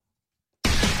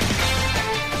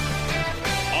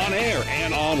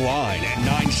online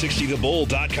at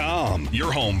 960thebull.com.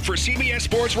 Your home for CBS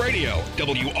Sports Radio,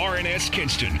 WRNS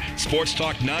Kinston, Sports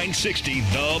Talk 960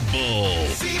 The Bull.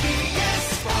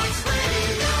 CBS Sports Radio.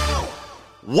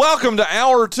 Welcome to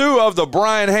Hour 2 of the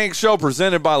Bryan Hanks Show,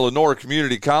 presented by Lenore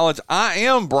Community College. I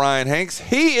am Bryan Hanks.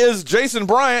 He is Jason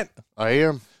Bryant. I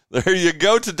am. There you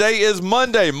go. Today is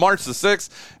Monday, March the 6th,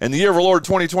 in the year of our Lord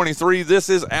 2023. This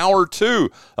is Hour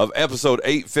 2 of episode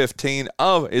 815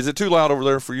 of, is it too loud over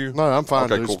there for you? No, I'm fine.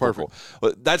 Okay, dude. cool, It's perfect.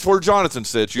 Well, that's where Jonathan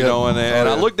sits, you know, and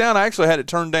I looked down. I actually had it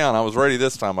turned down. I was ready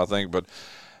this time, I think, but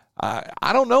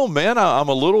I don't know, man. I'm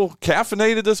a little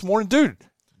caffeinated this morning. Dude,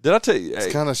 did I tell you?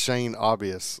 It's kind of Shane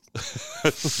obvious.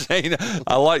 Shane,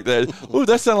 I like that. Ooh,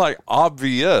 that sounded like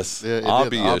obvious. Yeah, it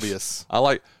did, obvious. I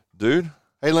like, dude.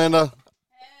 Hey, Linda.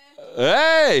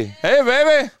 Hey,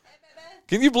 baby.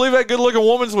 Can you believe that good-looking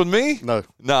woman's with me? No.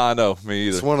 No, I know. Me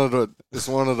either. It's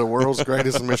one of the world's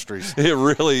greatest mysteries. It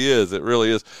really is. It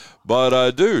really is.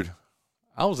 But, dude,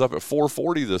 I was up at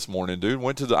 4:40 this morning, dude.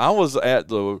 I was at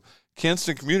the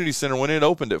Kinston Community Center when it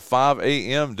opened at 5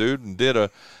 a.m., dude, and did a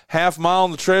half mile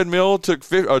on the treadmill, took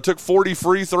 40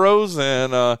 free throws,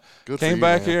 and came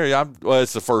back here. Yeah, well,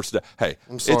 it's the first day. Hey,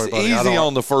 I'm sorry, it's buddy. easy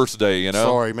on the first day, you know.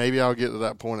 Sorry, maybe I'll get to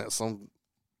that point at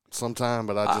sometime,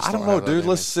 but I don't know, dude.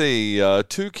 Let's see.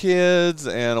 2 kids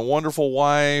and a wonderful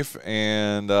wife,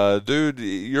 and dude,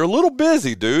 you're a little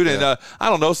busy, dude. Yeah. And I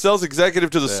don't know, sales executive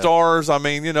to the stars. I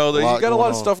mean, you know, you got a lot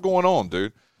of stuff going on,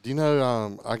 dude. Do you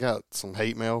know I got some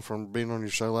hate mail from being on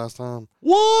your show last time?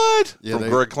 What? Yeah, from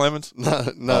Greg Clemens?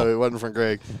 No, It wasn't from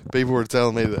Greg. People were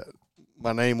telling me that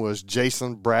my name was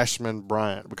Jason Brashman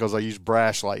Bryant because I used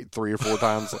brash like 3 or 4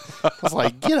 times. I was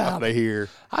like, get out of here.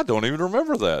 I don't even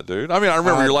remember that, dude. I mean, I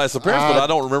remember your last appearance, but I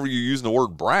don't remember you using the word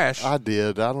brash. I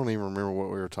did. I don't even remember what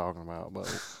we were talking about,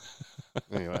 but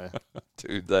anyway.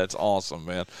 Dude, that's awesome,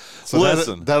 man. So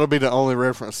listen. That'll be the only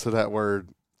reference to that word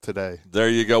today. There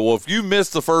you go. Well, if you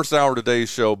missed the first hour of today's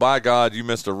show, by God, you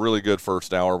missed a really good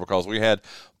first hour because we had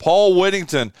Paul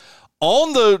Whittington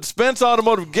on the Spence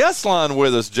Automotive guest line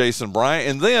with us, Jason Bryant,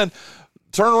 and then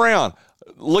turn around.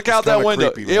 Look out that window.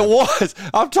 Creepy, it was.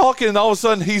 I'm talking, and all of a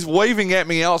sudden, he's waving at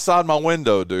me outside my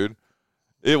window, dude.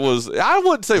 It was, I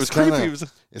wouldn't say it was creepy.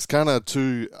 It's kind of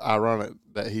too ironic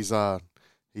that he's done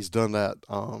that.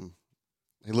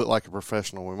 He looked like a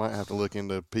professional. We might have to look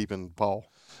into peeping Paul.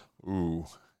 Ooh.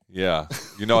 Yeah.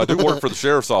 You know, I do work for the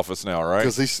sheriff's office now, right?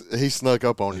 Because he snuck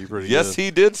up on you pretty good. Yes, he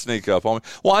did sneak up on me.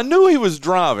 Well, I knew he was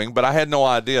driving, but I had no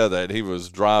idea that he was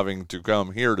driving to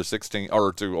come here to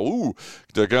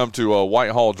to come to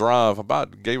Whitehall Drive.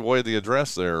 About gave away the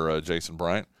address there, Jason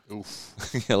Bryant. Oof.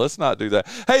 Yeah, let's not do that.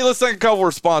 Hey, let's thank a couple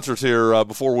of sponsors here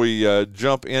before we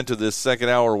jump into this second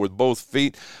hour with both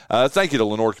feet. Thank you to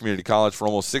Lenore Community College. For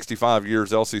almost 65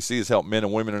 years, LCC has helped men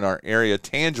and women in our area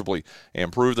tangibly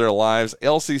improve their lives.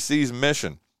 LCC's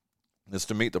mission is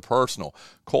to meet the personal,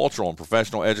 cultural, and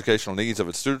professional educational needs of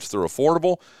its students through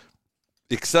affordable,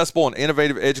 accessible, and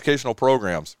innovative educational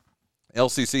programs.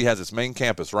 LCC has its main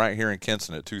campus right here in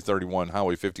Kinston at 231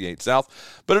 Highway 58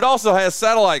 South, but it also has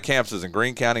satellite campuses in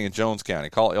Greene County and Jones County.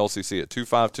 Call LCC at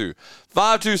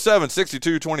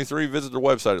 252-527-6223. Visit their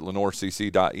website at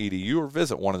lenorecc.edu or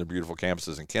visit one of their beautiful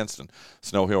campuses in Kinston,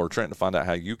 Snow Hill, or Trenton to find out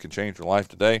how you can change your life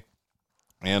today.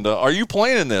 And are you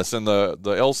playing in this in the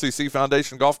LCC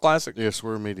Foundation Golf Classic? Yes,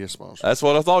 we're a media sponsor. That's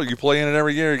what I thought. You play in it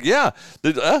every year. Yeah.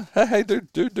 Hey,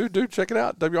 dude, check it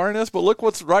out. WRNS, but look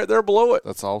what's right there below it.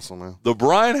 That's awesome, man. The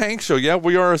Bryan Hanks Show. Yeah,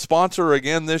 we are a sponsor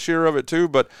again this year of it too,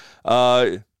 but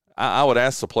I would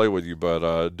ask to play with you,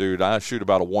 but, dude, I shoot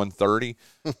about a 130,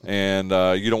 and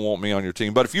you don't want me on your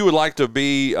team. But if you would like to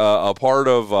be a part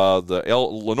of the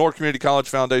Lenore Community College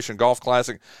Foundation Golf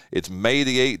Classic, it's May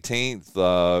the 18th.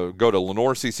 Go to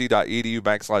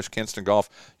lenorecc.edu/Kinston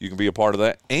Golf. You can be a part of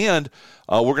that. And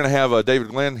we're going to have David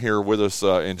Glenn here with us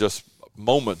in just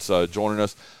moments joining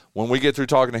us. When we get through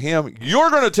talking to him,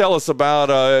 you're going to tell us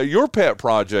about your pet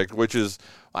project, which is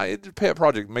pet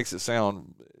project makes it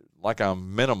sound like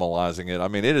I'm minimalizing it. I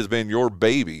mean, it has been your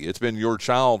baby. It's been your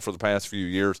child for the past few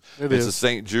years. It's the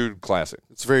St. Jude Classic.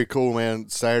 It's very cool, man.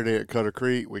 Saturday at Cutter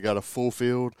Creek, we got a full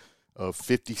field of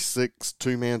 56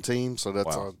 two-man teams. So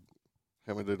that's, help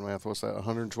me do the math, what's that,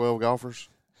 112 golfers?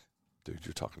 Dude,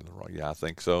 you're talking to the wrong. Yeah, I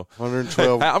think so.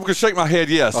 112. I'm going to shake my head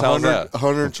yes. How's that?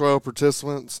 112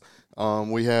 participants.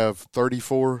 We have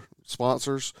 34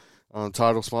 sponsors.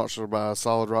 Title sponsored by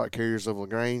Solid Rock Carriers of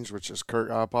LaGrange, which is Kurt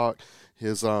Ipock.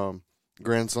 His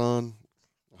grandson,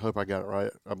 I hope I got it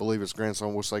right, I believe his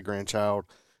grandson, we'll say grandchild,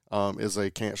 is a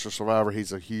cancer survivor.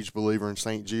 He's a huge believer in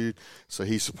St. Jude, so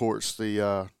he supports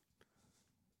the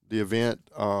event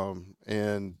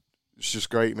and it's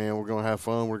just great, man. We're going to have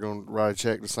fun. We're going to write a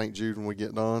check to St. Jude when we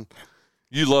get done.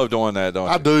 You love doing that, don't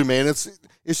you? I do, man. It's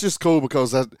just cool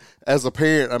because as a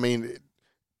parent, I mean,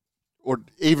 or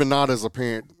even not as a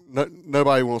parent,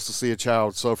 nobody wants to see a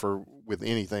child suffer with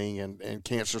anything, and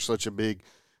cancer is such a big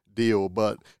deal.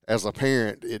 But as a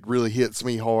parent, it really hits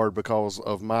me hard because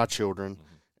of my children,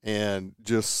 and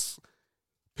just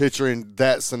picturing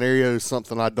that scenario is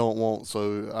something I don't want.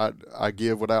 So I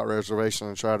give without reservation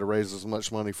and try to raise as much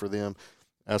money for them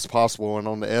as possible. And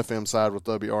on the FM side with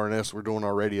WRNS, we're doing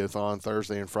our radiothon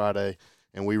Thursday and Friday,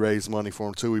 and we raise money for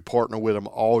them too. We partner with them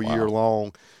all year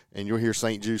long, and you'll hear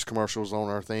St. Jude's commercials on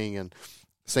our thing. And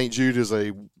St. Jude is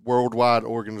a worldwide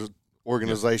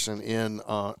organization in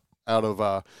out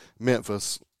of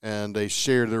Memphis, and they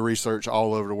share their research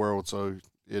all over the world. So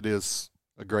it is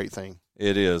a great thing.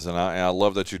 It is, and I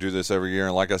love that you do this every year.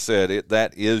 And like I said,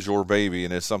 that is your baby,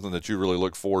 and it's something that you really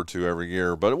look forward to every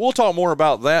year. But we'll talk more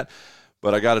about that.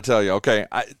 But I got to tell you, okay,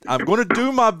 I'm going to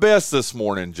do my best this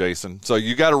morning, Jason. So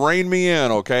you got to rein me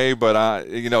in, okay? But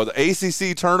the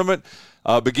ACC tournament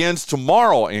begins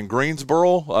tomorrow in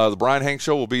Greensboro. The Bryan Hank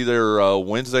Show will be there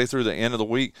Wednesday through the end of the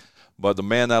week. But the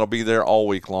man that'll be there all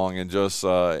week long, and just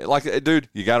dude,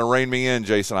 you got to rein me in,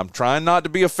 Jason. I'm trying not to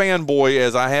be a fanboy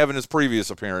as I have in his previous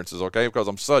appearances, okay? Because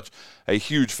I'm such a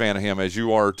huge fan of him, as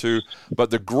you are too. But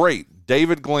the great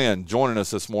David Glenn joining us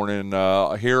this morning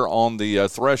here on the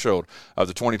threshold of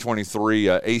the 2023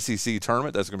 ACC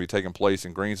tournament that's going to be taking place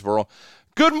in Greensboro.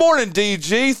 Good morning,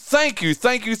 DG. Thank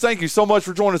you so much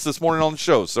for joining us this morning on the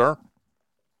show, sir.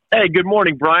 Hey, good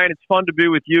morning, Bryan. It's fun to be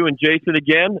with you and Jason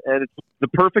again, and it's the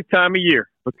perfect time of year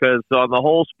because on the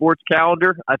whole sports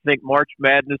calendar, I think March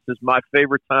Madness is my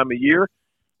favorite time of year.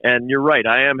 And you're right,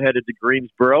 I am headed to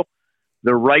Greensboro,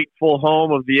 the rightful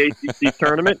home of the ACC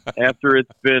tournament after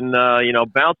it's been,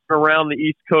 bouncing around the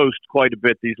East Coast quite a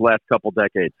bit these last couple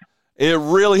decades. It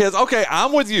really has. Okay,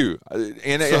 I'm with you.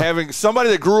 And having somebody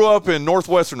that grew up in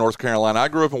northwestern North Carolina, I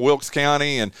grew up in Wilkes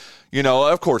County, and,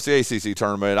 of course, the ACC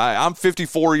tournament. I'm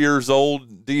 54 years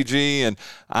old, DG, and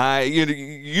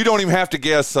you don't even have to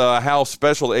guess how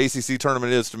special the ACC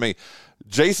tournament is to me.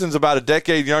 Jason's about a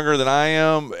decade younger than I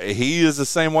am. He is the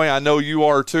same way. I know you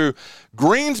are too.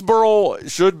 Greensboro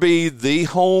should be the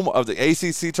home of the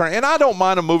ACC tournament, and I don't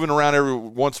mind them moving around every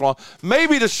once in a while.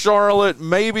 Maybe to Charlotte,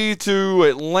 maybe to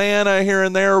Atlanta here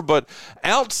and there, but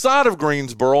outside of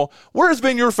Greensboro, where has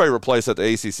been your favorite place that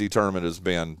the ACC tournament has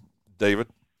been, David?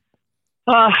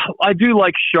 I do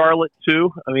like Charlotte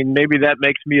too. I mean, maybe that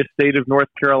makes me a state of North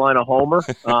Carolina homer.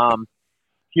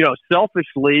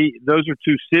 Selfishly, those are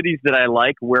two cities that I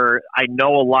like where I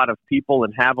know a lot of people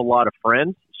and have a lot of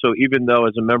friends. So even though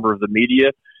as a member of the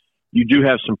media, you do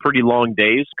have some pretty long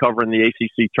days covering the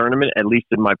ACC tournament, at least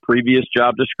in my previous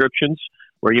job descriptions,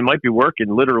 where you might be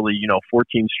working literally,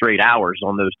 14 straight hours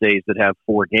on those days that have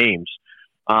 4 games.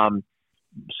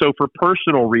 So for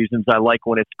personal reasons, I like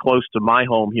when it's close to my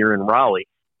home here in Raleigh.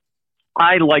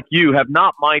 I, like you, have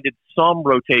not minded some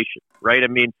rotation, right? I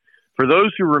mean, for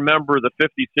those who remember the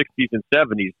 50s, 60s, and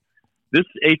 70s, this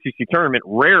ACC tournament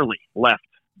rarely left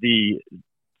the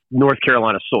North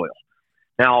Carolina soil.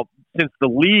 Now, since the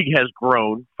league has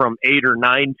grown from 8 or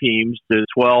 9 teams to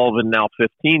 12 and now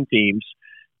 15 teams,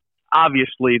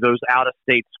 obviously those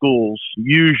out-of-state schools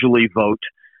usually vote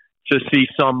to see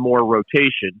some more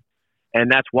rotation, and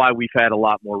that's why we've had a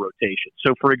lot more rotation.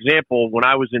 So, for example, when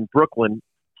I was in Brooklyn,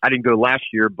 I didn't go last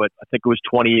year, but I think it was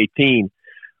 2018,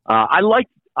 I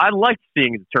liked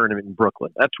seeing the tournament in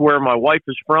Brooklyn. That's where my wife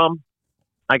is from.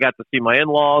 I got to see my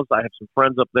in-laws. I have some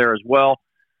friends up there as well.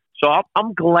 So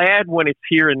I'm glad when it's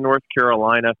here in North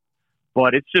Carolina,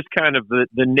 but it's just kind of the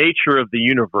nature of the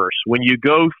universe. When you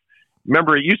go,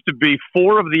 remember, it used to be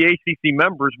 4 of the ACC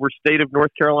members were state of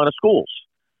North Carolina schools.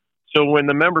 So when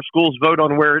the member schools vote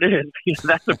on where it is,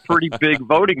 that's a pretty big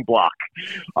voting block.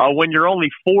 When you're only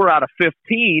 4 out of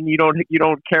 15, you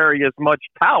don't carry as much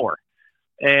power.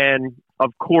 And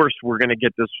of course, we're going to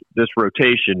get this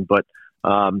rotation. But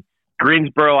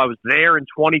Greensboro, I was there in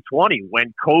 2020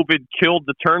 when COVID killed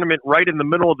the tournament right in the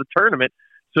middle of the tournament.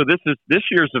 So this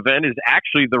year's event is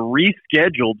actually the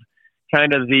rescheduled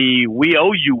kind of the We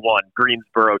Owe You One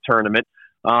Greensboro tournament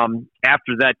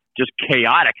after that just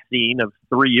chaotic scene of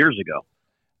 3 years ago.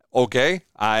 Okay,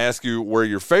 I ask you where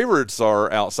your favorites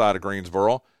are outside of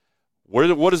Greensboro.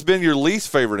 What has been your least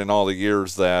favorite in all the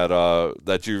years that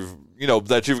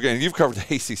you've covered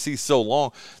the ACC so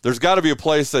long? There's got to be a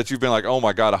place that you've been like, oh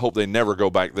my God, I hope they never go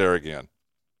back there again.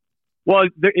 Well,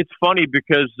 it's funny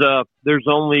because there's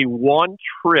only one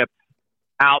trip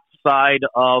outside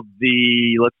of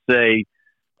the, let's say,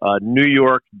 New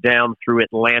York down through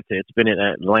Atlanta. It's been in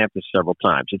Atlanta several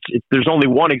times. There's only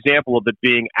one example of it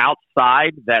being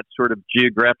outside that sort of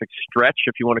geographic stretch,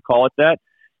 if you want to call it that,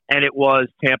 and it was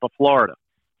Tampa, Florida.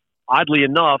 Oddly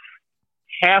enough,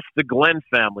 half the Glenn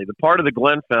family, the part of the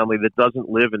Glenn family that doesn't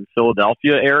live in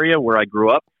Philadelphia area where I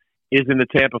grew up, is in the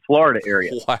Tampa, Florida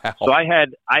area. Wow. So I had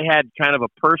kind of a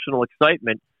personal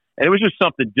excitement, and it was just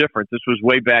something different. This was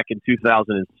way back in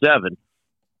 2007.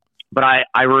 But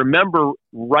I remember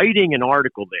writing an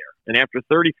article there, and after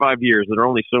 35 years, there are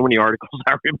only so many articles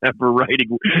I remember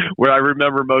writing where I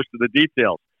remember most of the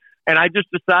details. And I just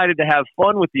decided to have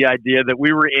fun with the idea that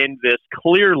we were in this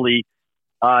clearly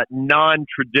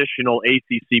non-traditional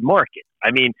ACC market.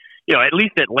 I mean, at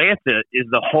least Atlanta is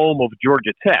the home of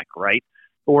Georgia Tech, right?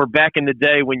 Or back in the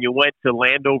day when you went to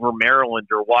Landover, Maryland,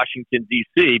 or Washington,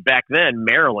 D.C., back then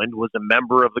Maryland was a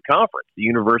member of the conference, the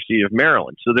University of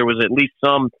Maryland. So there was at least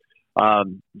some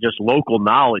just local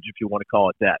knowledge, if you want to call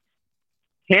it that.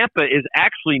 Tampa is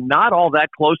actually not all that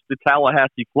close to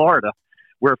Tallahassee, Florida,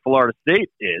 where Florida State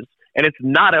is, and it's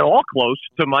not at all close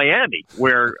to Miami,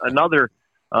 where another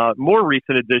more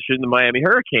recent addition, the Miami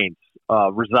Hurricanes,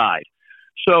 reside.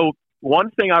 So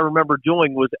one thing I remember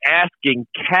doing was asking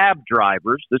cab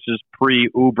drivers, this is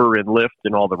pre-Uber and Lyft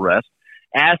and all the rest,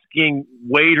 asking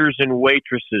waiters and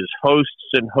waitresses, hosts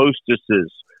and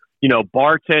hostesses,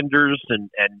 bartenders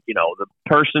and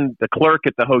the clerk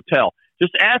at the hotel,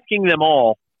 just asking them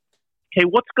all, hey,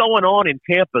 what's going on in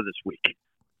Tampa this week?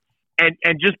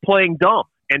 And just playing dumb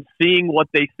and seeing what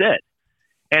they said.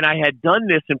 And I had done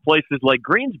this in places like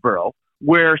Greensboro,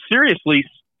 where seriously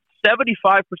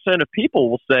 75% of people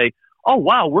will say, oh,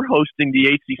 wow, we're hosting the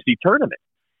ACC tournament.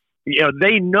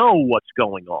 They know what's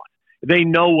going on. They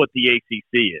know what the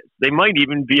ACC is. They might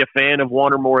even be a fan of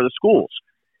one or more of the schools.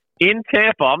 In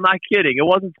Tampa, I'm not kidding, it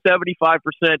wasn't 75%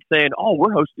 saying, oh,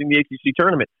 we're hosting the ACC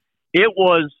tournament. It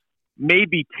was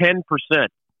maybe 10%.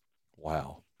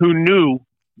 Wow. Who knew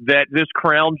that this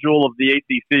crown jewel of the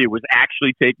ACC was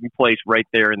actually taking place right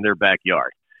there in their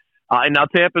backyard. And now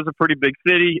Tampa's a pretty big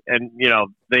city, and,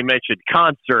 they mentioned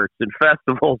concerts and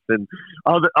festivals and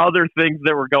other things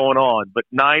that were going on. But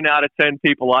 9 out of 10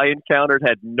 people I encountered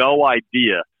had no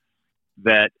idea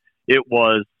that it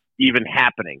was even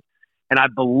happening. And I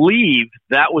believe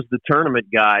that was the tournament,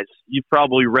 guys. You've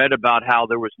probably read about how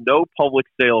there was no public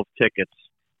sale of tickets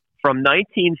from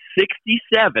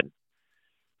 1967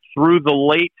 through the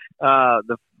late,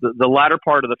 the latter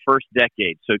part of the first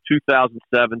decade, so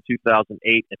 2007,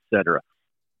 2008, etc.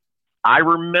 I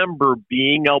remember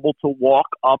being able to walk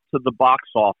up to the box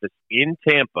office in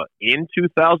Tampa in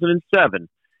 2007,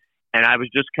 and I was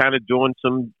just kind of doing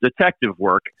some detective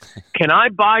work. Can I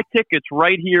buy tickets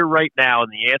right here, right now?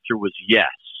 And the answer was yes.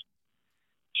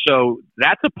 So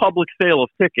that's a public sale of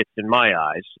tickets in my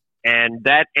eyes, and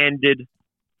that ended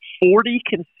 40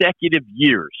 consecutive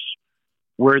years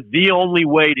where the only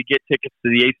way to get tickets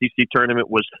to the ACC tournament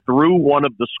was through one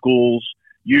of the schools,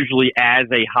 usually as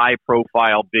a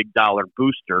high-profile, big-dollar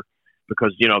booster,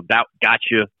 because, that got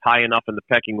you high enough in the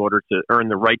pecking order to earn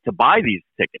the right to buy these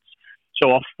tickets.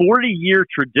 So a 40-year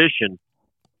tradition.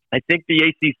 I think the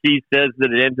ACC says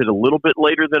that it ended a little bit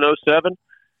later than 2007,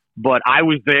 but I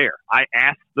was there. I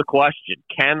asked the question,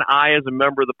 can I, as a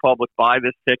member of the public, buy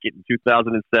this ticket in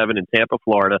 2007 in Tampa,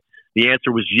 Florida? The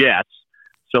answer was yes.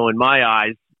 So in my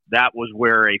eyes, that was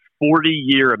where a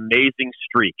 40-year amazing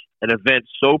streak, an event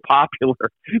so popular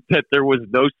that there was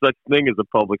no such thing as a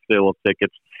public sale of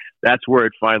tickets, that's where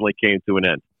it finally came to an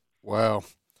end. Wow.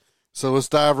 So let's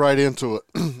dive right into it.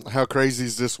 How crazy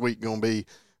is this week going to be?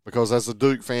 Because as a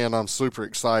Duke fan, I'm super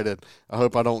excited. I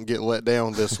hope I don't get let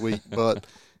down this week, but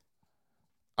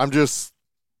I'm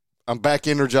back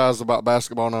energized about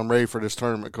basketball, and I'm ready for this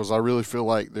tournament because I really feel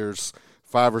like there's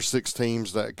 5 or 6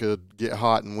 teams that could get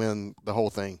hot and win the whole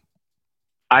thing.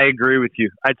 I agree with you.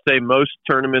 I'd say most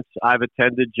tournaments I've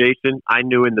attended, Jason, I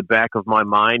knew in the back of my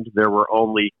mind there were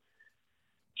only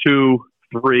 2,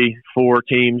 3, 4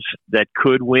 teams that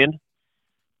could win.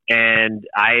 And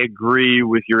I agree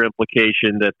with your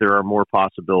implication that there are more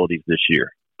possibilities this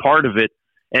year. Part of it,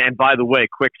 and by the way,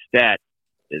 quick stat,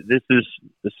 this is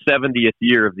the 70th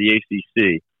year of the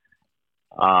ACC.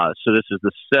 So this is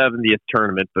the 70th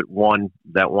tournament, but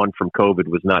that one from COVID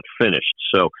was not finished.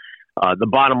 So the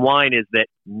bottom line is that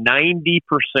 90%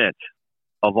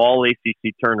 of all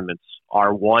ACC tournaments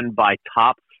are won by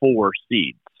top 4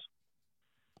 seeds.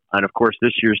 And, of course,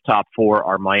 this year's top 4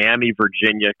 are Miami,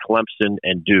 Virginia, Clemson,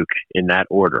 and Duke in that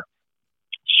order.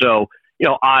 So,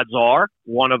 odds are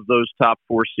one of those top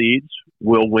 4 seeds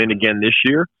will win again this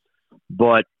year.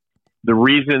 But the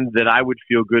reason that I would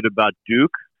feel good about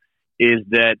Duke is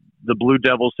that the Blue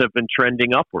Devils have been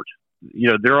trending upward.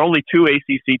 There are only two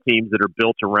ACC teams that are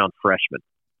built around freshmen.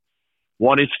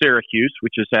 One is Syracuse,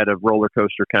 which has had a roller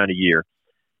coaster kind of year,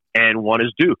 and one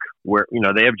is Duke, where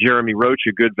they have Jeremy Roach,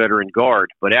 a good veteran guard,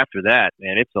 but after that,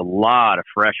 man, it's a lot of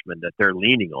freshmen that they're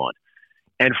leaning on.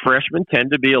 And freshmen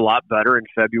tend to be a lot better in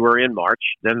February and March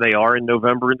than they are in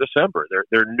November and December.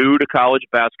 They're new to college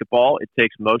basketball. It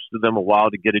takes most of them a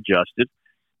while to get adjusted.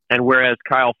 And whereas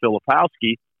Kyle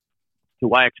Filipowski,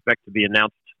 who I expect to be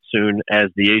announced soon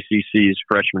as the ACC's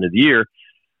Freshman of the Year,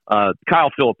 Kyle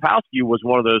Filipowski was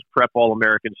one of those prep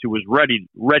All-Americans who was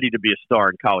ready to be a star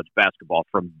in college basketball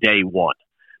from day one.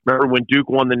 Remember when Duke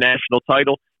won the national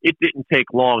title? It didn't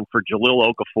take long for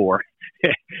Jahlil Okafor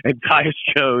and Tyus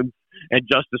Jones and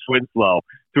Justice Winslow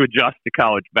to adjust to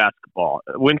college basketball.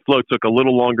 Winslow took a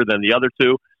little longer than the other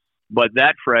two, but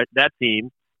that team,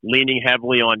 leaning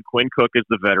heavily on Quinn Cook as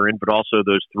the veteran, but also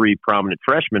those three prominent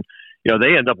freshmen,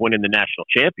 they end up winning the national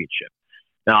championship.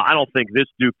 Now, I don't think this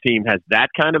Duke team has that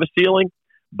kind of a ceiling,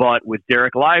 but with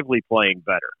Derek Lively playing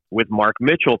better, with Mark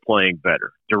Mitchell playing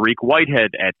better, Dariq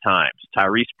Whitehead at times,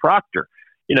 Tyrese Proctor,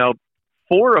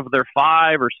 4 of their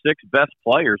 5 or 6 best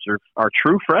players are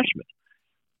true freshmen.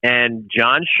 And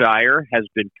John Shire has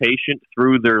been patient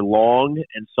through their long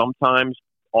and sometimes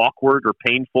awkward or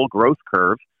painful growth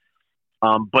curve.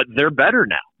 But they're better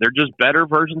now. They're just better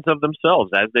versions of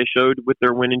themselves, as they showed with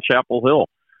their win in Chapel Hill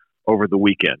over the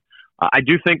weekend. I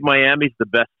do think Miami's the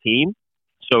best team,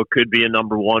 so it could be a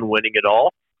number 1 winning it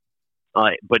all.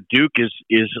 But Duke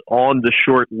is on the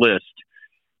short list.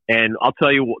 And I'll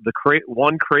tell you,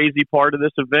 one crazy part of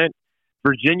this event,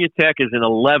 Virginia Tech is an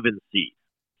 11 seed.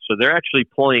 So they're actually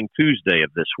playing Tuesday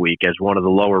of this week as one of the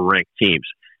lower-ranked teams.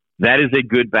 That is a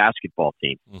good basketball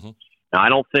team. Mm-hmm. Now, I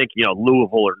don't think,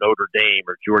 Louisville or Notre Dame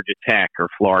or Georgia Tech or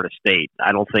Florida State,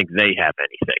 I don't think they have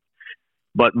anything.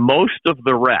 But most of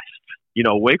the rest,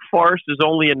 Wake Forest is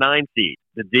only a 9 seed.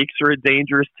 The Deacs are a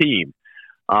dangerous team.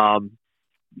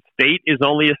 State is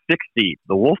only a 6 seed.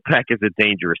 The Wolfpack is a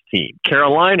dangerous team.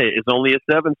 Carolina is only a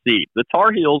 7 seed. The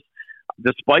Tar Heels,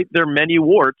 despite their many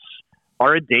warts,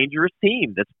 are a dangerous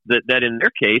team. That in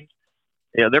their case,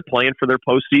 they're playing for their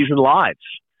postseason lives.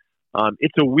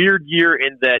 It's a weird year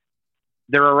in that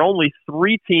there are only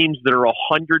 3 teams that are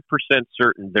 100%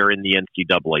 certain they're in the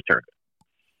NCAA tournament.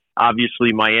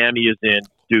 Obviously, Miami is in,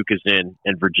 Duke is in,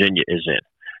 and Virginia is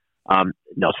in.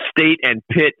 Now, State and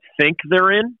Pitt think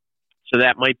they're in, so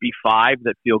that might be 5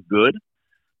 that feel good.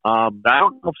 But I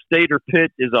don't know if State or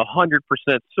Pitt is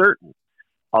 100% certain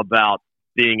about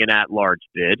being an at-large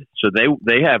bid, so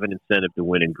they have an incentive to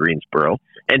win in Greensboro.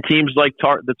 And teams like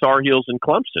the Tar Heels and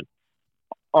Clemson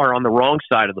are on the wrong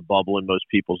side of the bubble in most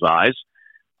people's eyes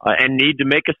and need to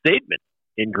make a statement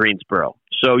in Greensboro.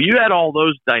 So you had all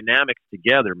those dynamics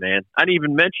together, man. I didn't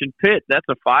even mention Pitt. That's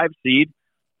a 5 seed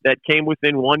that came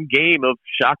within 1 game of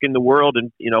shocking the world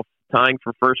and, tying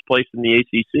for first place in the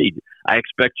ACC. I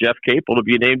expect Jeff Capel to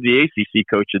be named the ACC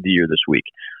Coach of the Year this week.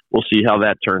 We'll see how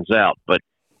that turns out. But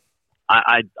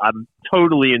I'm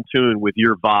totally in tune with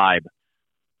your vibe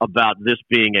about this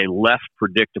being a less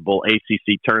predictable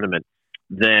ACC tournament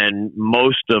than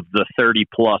most of the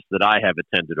 30-plus that I have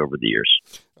attended over the years.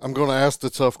 I'm going to ask the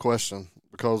tough question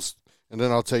and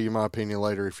then I'll tell you my opinion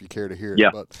later if you care to hear it. Yeah.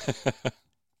 But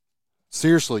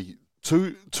seriously,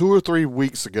 two or 3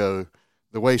 weeks ago,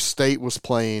 the way State was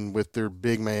playing with their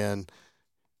big man,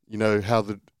 how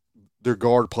their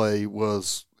guard play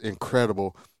was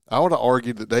incredible. I would have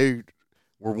argued that they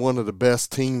were one of the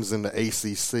best teams in the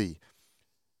ACC.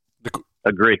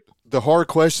 Agree. The hard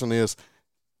question is,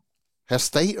 has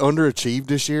State underachieved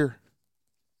this year?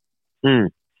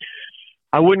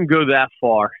 I wouldn't go that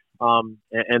far, and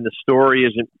the story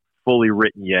isn't fully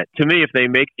written yet. To me, if they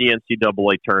make the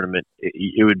NCAA tournament,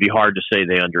 it would be hard to say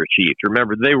they underachieved.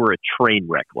 Remember, they were a train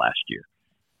wreck last year.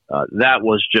 That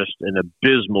was just an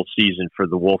abysmal season for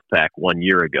the Wolfpack 1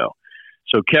 year ago.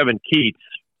 So Kevin Keats,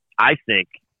 I think,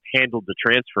 handled the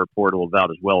transfer portal about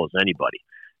as well as anybody.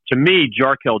 To me,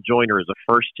 Jarkel Joyner is a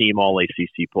first-team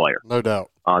All-ACC player. No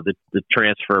doubt. The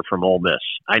transfer from Ole Miss.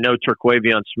 I know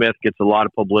Terquavion Smith gets a lot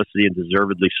of publicity, and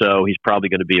deservedly so. He's probably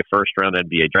going to be a first-round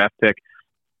NBA draft pick.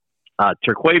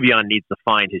 Terquavion needs to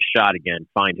find his shot again,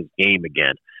 find his game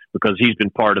again, because he's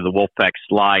been part of the Wolfpack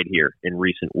slide here in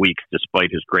recent weeks, despite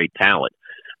his great talent.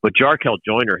 But Jarkel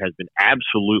Joyner has been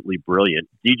absolutely brilliant.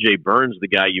 DJ Burns, the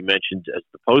guy you mentioned as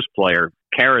the post player,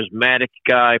 charismatic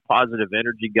guy, positive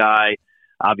energy guy,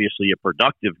 obviously a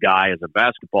productive guy as a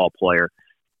basketball player.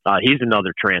 He's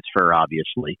another transfer,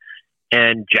 obviously.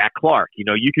 and Jack Clark.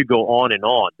 You could go on and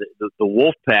on. The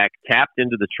Wolfpack tapped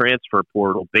into the transfer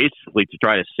portal basically to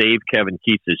try to save Kevin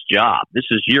Keats' job. This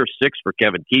is year 6 for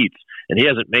Kevin Keats, and he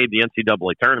hasn't made the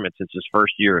NCAA tournament since his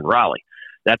first year in Raleigh.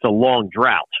 That's a long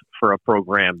drought for a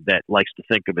program that likes to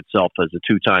think of itself as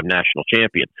a 2-time national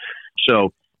champion.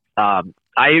 So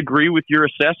I agree with your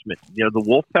assessment. The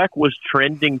Wolfpack was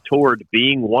trending toward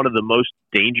being one of the most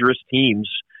dangerous teams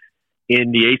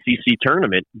in the ACC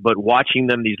tournament, but watching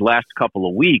them these last couple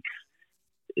of weeks,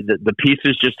 the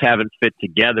pieces just haven't fit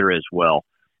together as well.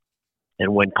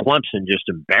 And when Clemson just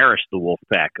embarrassed the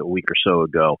Wolfpack a week or so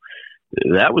ago,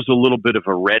 that was a little bit of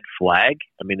a red flag.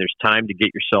 I mean, there's time to get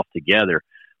yourself together.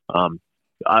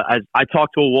 I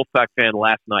talked to a Wolfpack fan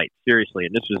last night, seriously,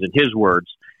 and this was in his words.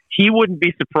 He wouldn't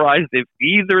be surprised if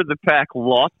either the Pack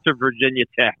lost to Virginia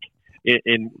Tech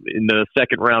in the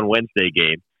second round Wednesday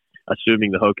game,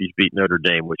 assuming the Hokies beat Notre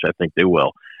Dame, which I think they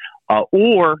will,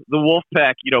 or the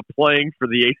Wolfpack, playing for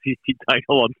the ACC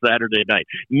title on Saturday night.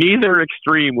 Neither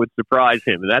extreme would surprise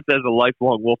him, and that's as a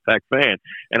lifelong Wolfpack fan.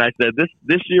 And I said,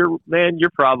 this year, man,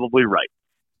 you're probably right.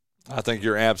 I think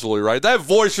you're absolutely right. That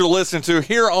voice you're listening to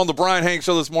here on the Bryan Hank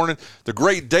Show this morning, the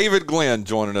great David Glenn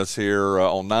joining us here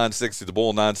on 960 The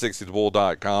Bull,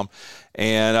 960thebull.com.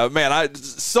 And,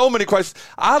 so many questions.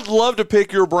 I'd love to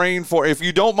pick your brain if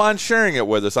you don't mind sharing it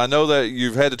with us. I know that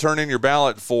you've had to turn in your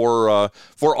ballot for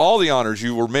all the honors.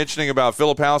 You were mentioning about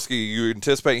Filipowski. You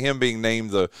anticipate him being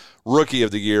named the Rookie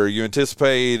of the Year. You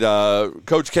anticipate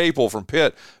Coach Capel from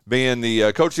Pitt being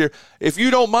the Coach of the Year. If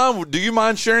you don't mind, do you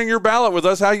mind sharing your ballot with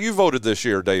us, how you voted this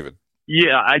year, David?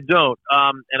 Yeah, I don't.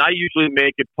 And I usually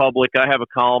make it public. I have a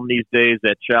column these days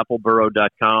at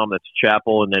chapelboro.com. That's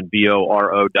chapel and then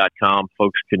BORO.com.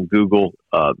 Folks can Google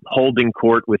Holding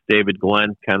Court with David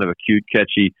Glenn, kind of a cute,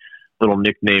 catchy little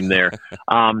nickname there.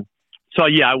 So,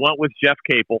 I went with Jeff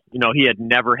Capel. He had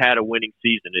never had a winning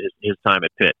season in his time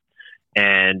at Pitt.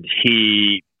 And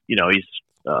he's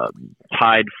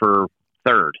tied for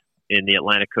third in the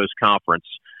Atlantic Coast Conference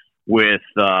with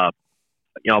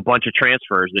a bunch of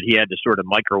transfers that he had to sort of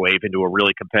microwave into a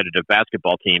really competitive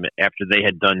basketball team after they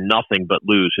had done nothing but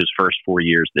lose his first 4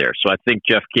 years there. So I think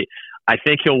I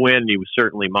think he'll win. He was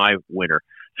certainly my winner.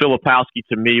 Filipowski,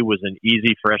 to me, was an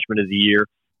easy freshman of the year.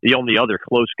 The only other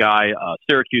close guy,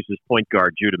 Syracuse's point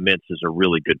guard, Judah Mintz, is a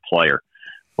really good player.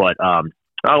 But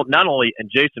not only, and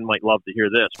Jason might love to hear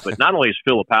this, but not only is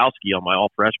Filipowski on my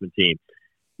all-freshman team,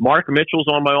 Mark Mitchell's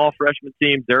on my all-freshman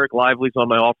team, Derek Lively's on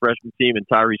my all-freshman team, and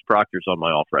Tyrese Proctor's on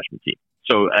my all-freshman team.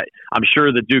 So I'm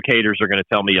sure the Duke haters are going to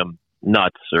tell me I'm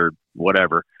nuts or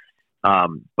whatever.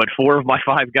 But 4 of my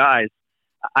 5 guys,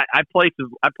 I place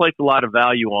a lot of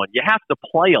value on. You have to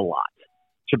play a lot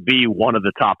to be one of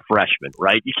the top freshmen,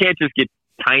 right? You can't just get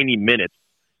tiny minutes,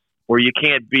 or you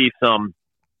can't be some,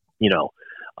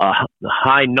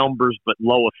 high numbers but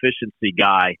low efficiency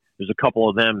guy. There's a couple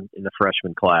of them in the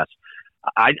freshman class.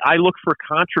 I look for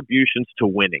contributions to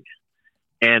winning.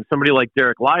 And somebody like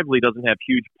Derek Lively doesn't have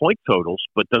huge point totals,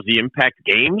 but does he impact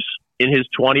games in his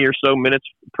 20 or so minutes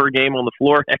per game on the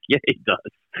floor? Heck yeah, he does.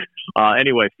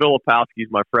 Anyway,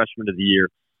 Filipowski's my freshman of the year.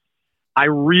 I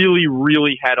really,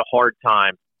 really had a hard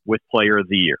time with player of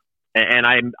the year. And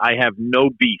I have no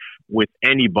beef with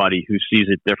anybody who sees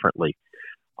it differently.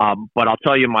 But I'll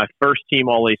tell you, my first team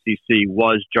All-ACC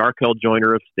was Jarkel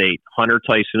Joyner of State, Hunter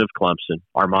Tyson of Clemson,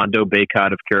 Armando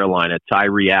Bacot of Carolina,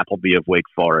 Tyree Appleby of Wake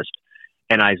Forest,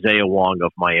 and Isaiah Wong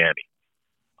of Miami.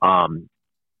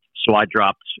 So I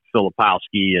dropped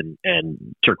Filipowski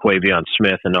and Terquavion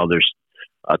Smith and others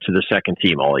to the second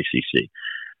team All-ACC.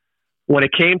 When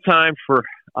it came time for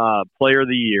Player of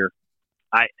the Year,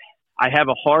 I have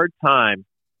a hard time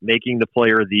making the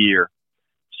Player of the Year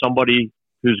somebody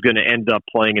who's going to end up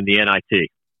playing in the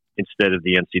NIT instead of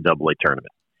the NCAA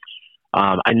tournament.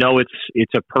 I know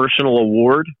it's a personal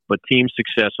award, but team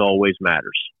success always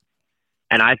matters.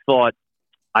 And I thought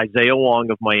Isaiah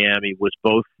Wong of Miami was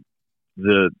both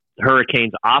the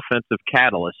Hurricanes' offensive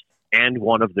catalyst and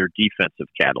one of their defensive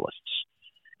catalysts.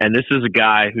 And this is a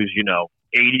guy who's,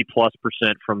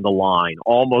 80+% from the line,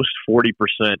 almost 40%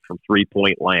 from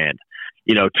three-point land,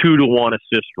 2-to-1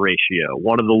 assist ratio,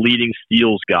 one of the leading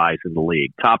steals guys in the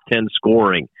league, top 10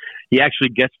 scoring. He actually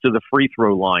gets to the free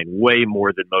throw line way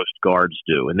more than most guards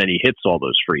do, and then he hits all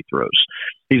those free throws.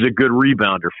 He's a good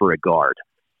rebounder for a guard.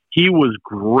 He was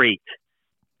great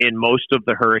in most of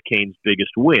the Hurricanes'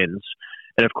 biggest wins.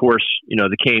 And, of course,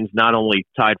 the Canes not only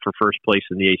tied for first place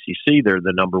in the ACC, they're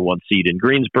the number 1 seed in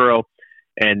Greensboro,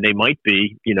 and they might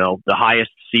be, the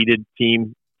highest seeded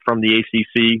team from the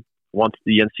ACC once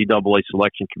the NCAA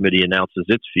selection committee announces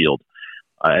its field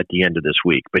at the end of this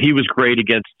week. But he was great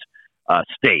against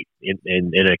State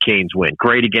in a Canes win.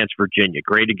 Great against Virginia.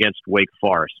 Great against Wake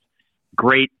Forest.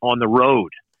 Great on the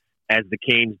road as the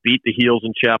Canes beat the Heels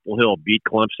in Chapel Hill, beat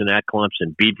Clemson at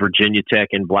Clemson, beat Virginia Tech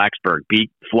in Blacksburg,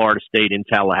 beat Florida State in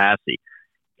Tallahassee.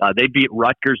 They beat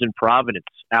Rutgers and Providence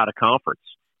out of conference.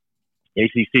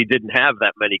 ACC didn't have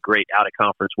that many great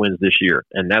out-of-conference wins this year,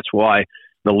 and that's why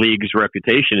the league's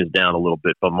reputation is down a little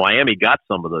bit. But Miami got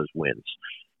some of those wins,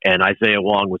 and Isaiah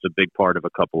Wong was a big part of a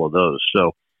couple of those.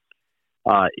 So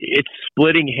it's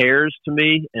splitting hairs to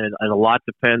me, and a lot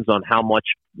depends on how much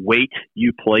weight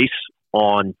you place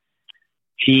on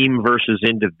team versus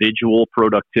individual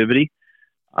productivity.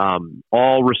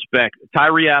 All respect,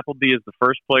 Tyree Appleby is the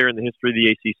first player in the history of the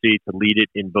ACC to lead it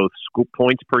in both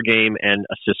points per game and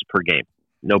assists per game.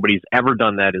 Nobody's ever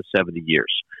done that in 70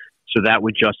 years. So that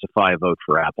would justify a vote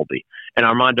for Appleby. And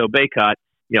Armando Bacot,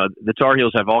 the Tar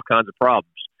Heels have all kinds of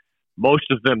problems.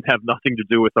 Most of them have nothing to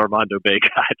do with Armando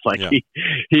Bacot.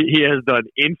 He has done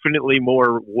infinitely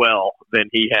more well than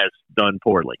he has done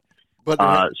poorly. But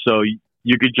so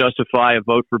you could justify a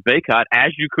vote for Bacot,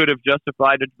 as you could have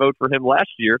justified a vote for him last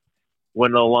year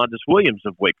when Alondas Williams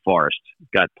of Wake Forest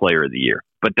got Player of the Year,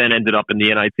 but then ended up in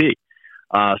the NIT.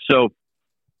 So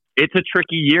it's a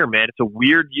tricky year, man. It's a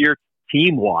weird year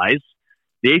team-wise.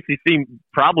 The ACC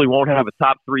probably won't have a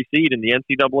top 3 seed in the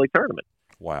NCAA tournament.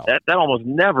 Wow. That almost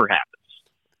never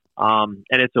happens.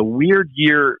 And it's a weird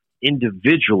year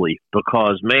individually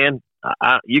because, man,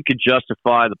 you could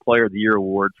justify the Player of the Year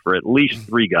award for at least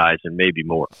 3 guys and maybe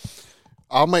more.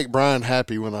 I'll make Bryan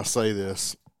happy when I say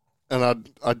this, and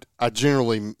I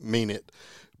generally mean it.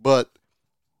 But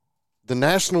the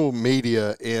national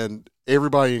media and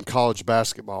everybody in college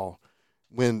basketball,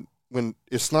 when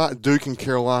it's not Duke and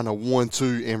Carolina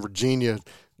 1-2 and Virginia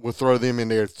will throw them in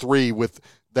there 3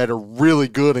 that are really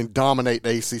good and dominate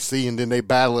the ACC, and then they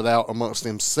battle it out amongst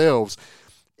themselves,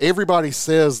 everybody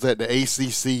says that the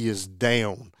ACC is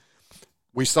down.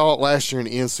 We saw it last year in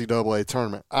the NCAA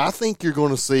tournament. I think you're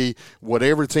going to see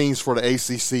whatever teams for the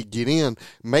ACC get in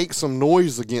make some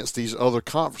noise against these other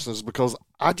conferences because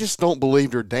I just don't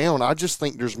believe they're down. I just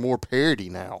think there's more parity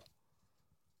now.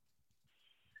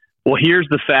 Well, here's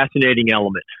the fascinating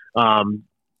element.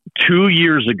 2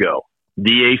 years ago,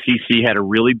 the ACC had a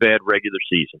really bad regular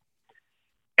season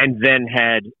and then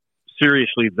had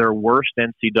seriously their worst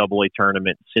NCAA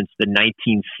tournament since the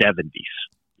 1970s.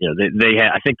 They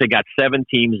had, I think they got 7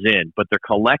 teams in, but their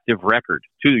collective record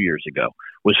 2 years ago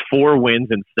was 4 wins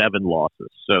and 7 losses.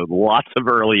 So lots of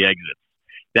early exits.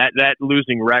 That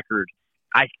losing record,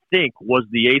 I think, was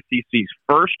the ACC's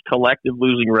first collective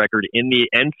losing record in the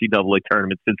NCAA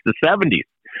tournament since the 70s.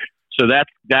 So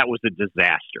that was a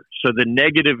disaster. So the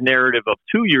negative narrative of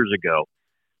 2 years ago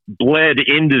bled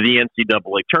into the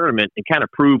NCAA tournament and kind of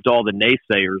proved all the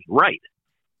naysayers right.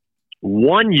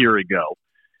 1 year ago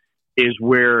is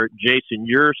where, Jason,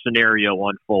 your scenario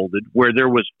unfolded, where there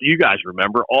was, you guys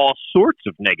remember, all sorts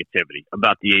of negativity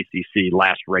about the ACC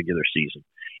last regular season.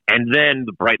 And then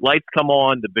the bright lights come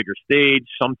on, the bigger stage,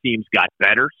 some teams got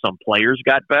better, some players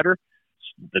got better.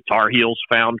 The Tar Heels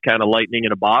found kind of lightning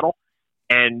in a bottle.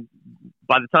 And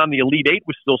by the time the Elite Eight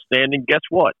was still standing, guess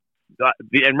what?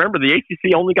 And remember, the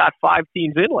ACC only got 5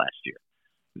 teams in last year.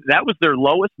 That was their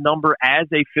lowest number as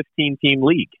a 15-team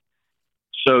league.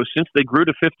 So since they grew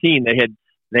to 15,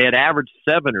 they had averaged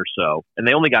 7 or so, and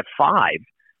they only got 5,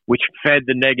 which fed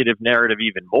the negative narrative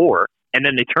even more. And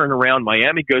then they turn around,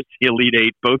 Miami goes to the Elite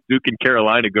Eight, both Duke and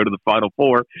Carolina go to the Final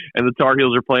Four, and the Tar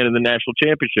Heels are playing in the national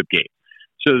championship game.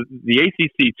 So the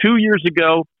ACC 2 years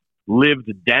ago lived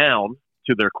down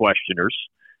to their questioners.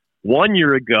 1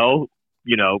 year ago,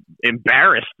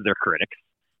 embarrassed their critics.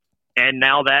 And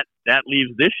now that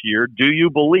leaves this year. Do you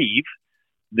believe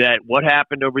that what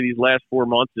happened over these last 4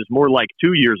 months is more like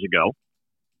 2 years ago,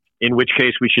 in which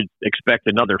case we should expect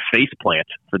another faceplant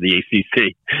for the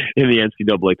ACC in the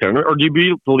NCAA tournament? Or do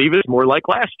you believe it's more like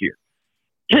last year?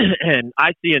 And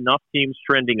I see enough teams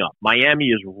trending up. Miami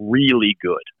is really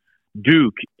good.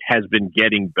 Duke has been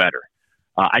getting better.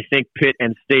 I think Pitt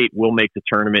and State will make the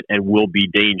tournament and will be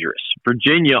dangerous.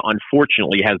 Virginia,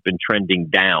 unfortunately, has been trending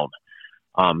down.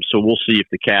 So we'll see if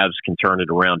the Cavs can turn it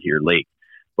around here late.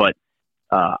 But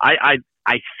I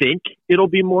think it'll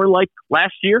be more like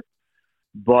last year.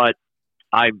 But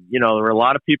there were a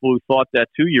lot of people who thought that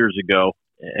 2 years ago,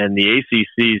 and the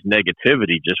ACC's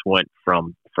negativity just went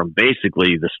from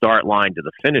basically the start line to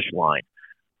the finish line.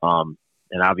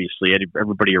 And obviously,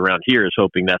 everybody around here is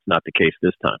hoping that's not the case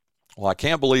this time. Well, I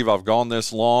can't believe I've gone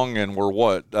this long, and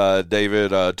we're,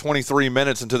 David, 23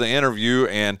 minutes into the interview,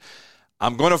 and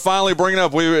I'm going to finally bring it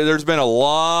up. There's been a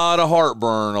lot of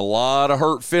heartburn, a lot of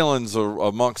hurt feelings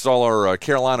amongst all our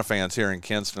Carolina fans here in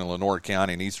Kinston and Lenoir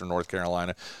County in eastern North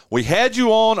Carolina. We had you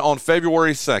on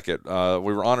February 2nd.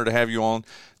 We were honored to have you on.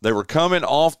 They were coming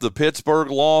off the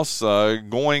Pittsburgh loss,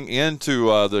 going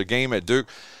into the game at Duke.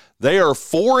 They are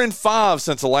 4-5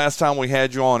 since the last time we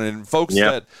had you on. And folks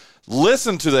that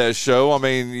listen to that show, I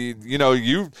mean,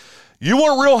 you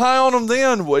weren't real high on them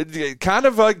then. Would kind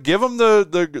of give them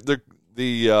the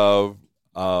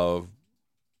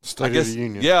State of the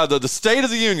Union. Yeah, the State of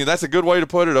the Union. That's a good way to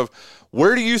put it. Of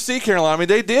where do you see Carolina? I mean,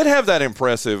 they did have that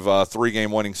impressive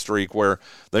 3-game winning streak where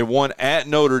they won at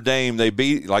Notre Dame. They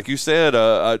beat, like you said,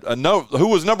 who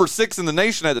was number 6 in the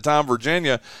nation at the time,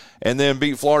 Virginia, and then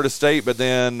beat Florida State. But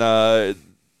then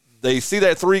they see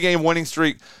that 3-game winning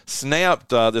streak snapped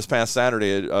this past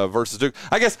Saturday versus Duke.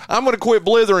 I guess I'm going to quit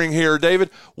blithering here, David.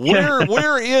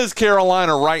 Where is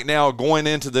Carolina right now going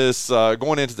into the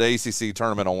ACC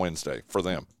tournament on Wednesday for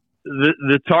them?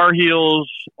 The Tar Heels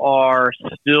are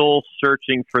still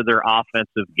searching for their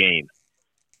offensive game,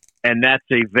 and that's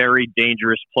a very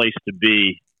dangerous place to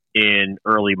be in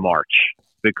early March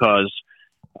because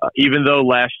even though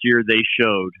last year they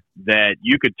showed that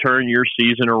you could turn your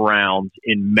season around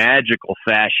in magical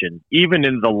fashion, even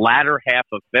in the latter half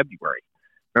of February.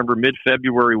 Remember,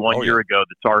 mid-February one year ago,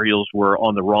 the Tar Heels were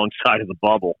on the wrong side of the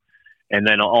bubble. And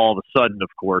then all of a sudden, of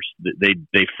course,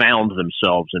 they found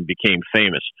themselves and became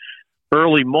famous.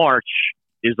 Early March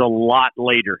is a lot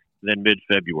later than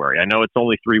mid-February. I know it's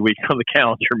only 3 weeks on the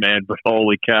calendar, man, but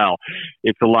holy cow,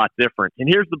 it's a lot different. And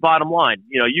here's the bottom line.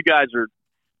 You guys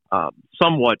are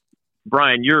somewhat,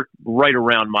 Bryan, you're right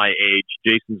around my age.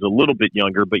 Jason's a little bit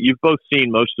younger, but you've both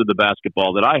seen most of the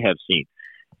basketball that I have seen.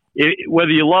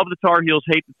 Whether you love the Tar Heels,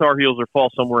 hate the Tar Heels, or fall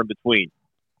somewhere in between,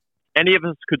 any of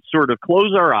us could sort of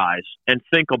close our eyes and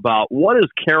think about what does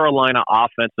Carolina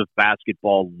offensive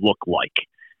basketball look like?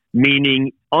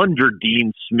 Meaning under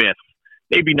Dean Smith,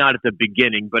 maybe not at the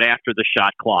beginning, but after the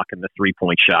shot clock and the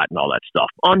three-point shot and all that stuff.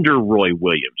 Under Roy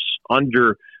Williams,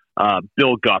 under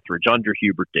Bill Guthridge, under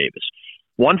Hubert Davis.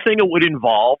 One thing it would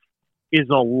involve is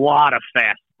a lot of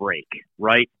fast break,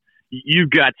 right? You've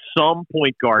got some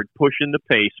point guard pushing the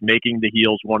pace, making the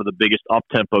Heels one of the biggest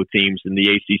up-tempo teams in the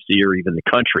ACC or even the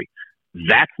country.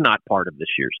 That's not part of this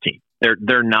year's team.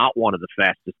 They're not one of the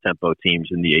fastest tempo teams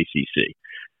in the ACC.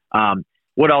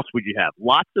 What else would you have?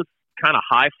 Lots of kind of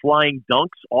high-flying dunks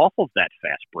off of that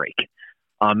fast break.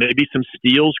 Maybe some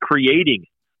steals creating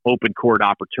open court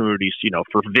opportunities,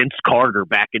 for Vince Carter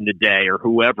back in the day or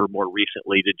whoever more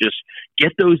recently to just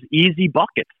get those easy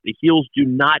buckets. The Heels do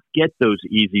not get those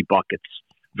easy buckets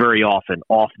very often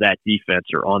off that defense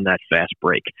or on that fast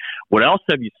break. What else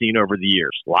have you seen over the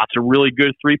years? Lots of really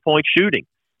good three-point shooting.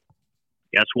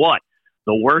 Guess what?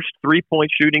 The worst three-point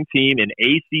shooting team in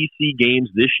ACC games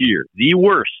this year, the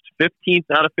worst, 15th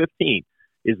out of 15,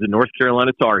 is the North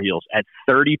Carolina Tar Heels at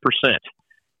 30%.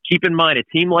 Keep in mind, a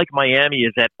team like Miami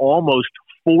is at almost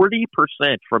 40%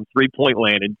 from three-point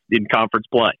land in conference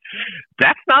play.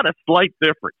 That's not a slight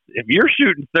difference. If you're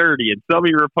shooting 30 and some of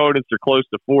your opponents are close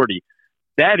to 40,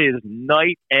 that is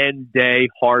night and day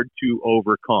hard to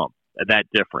overcome, that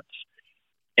difference.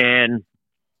 And,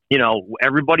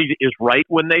 everybody is right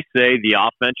when they say the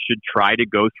offense should try to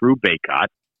go through Bacot,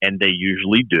 and they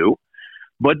usually do.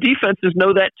 But defenses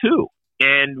know that too.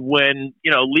 And when,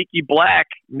 Leaky Black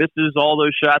misses all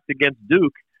those shots against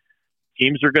Duke,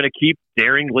 teams are going to keep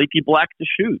daring Leaky Black to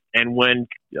shoot. And when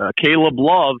Caleb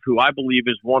Love, who I believe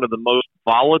is one of the most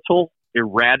volatile,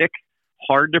 erratic,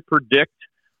 hard to predict,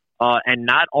 and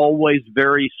not always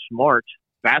very smart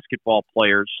basketball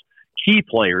players, key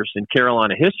players in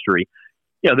Carolina history,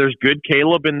 there's good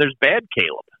Caleb and there's bad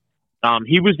Caleb.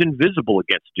 He was invisible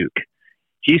against Duke.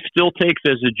 He still takes,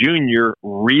 as a junior,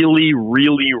 really,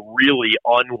 really, really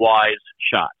unwise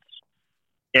shots.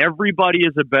 Everybody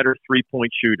is a better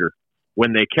three-point shooter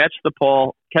when they catch the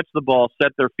ball,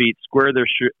 set their feet, square their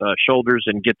shoulders,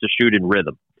 and get to shoot in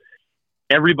rhythm.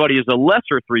 Everybody is a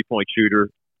lesser three-point shooter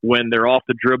when they're off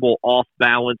the dribble, off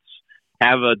balance,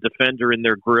 have a defender in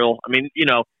their grill. I mean,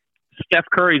 Steph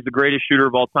Curry is the greatest shooter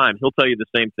of all time. He'll tell you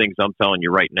the same things I'm telling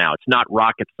you right now. It's not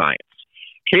rocket science.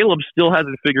 Caleb still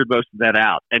hasn't figured most of that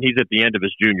out, and he's at the end of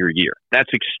his junior year. That's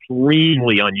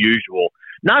extremely unusual.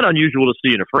 Not unusual to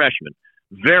see in a freshman.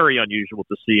 Very unusual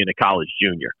to see in a college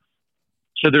junior.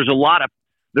 So there's a lot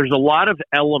of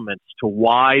elements to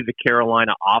why the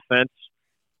Carolina offense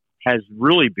has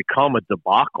really become a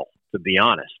debacle, to be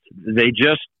honest. They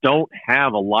just don't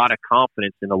have a lot of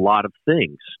confidence in a lot of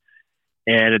things.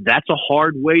 And that's a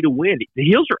hard way to win. The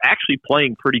Heels are actually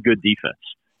playing pretty good defense.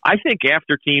 I think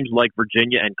after teams like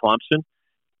Virginia and Clemson,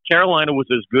 Carolina was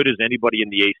as good as anybody in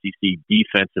the ACC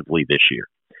defensively this year.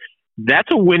 That's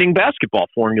a winning basketball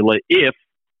formula if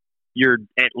you're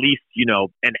at least,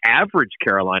 an average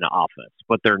Carolina offense,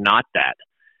 but they're not that.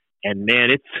 And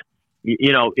man, it's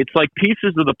like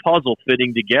pieces of the puzzle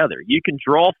fitting together. You can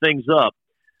draw things up,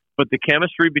 but the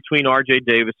chemistry between R.J.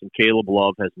 Davis and Caleb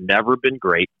Love has never been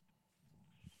great.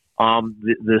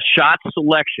 The shot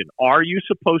selection, are you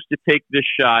supposed to take this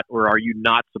shot or are you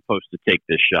not supposed to take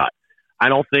this shot? I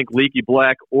don't think Leaky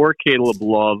Black or Caleb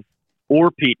Love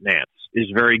or Pete Nance is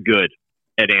very good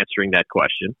at answering that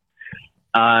question.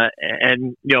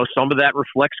 And some of that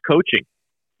reflects coaching.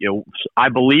 I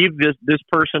believe this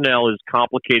personnel is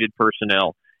complicated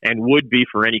personnel and would be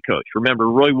for any coach. Remember,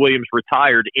 Roy Williams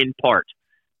retired in part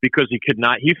because he could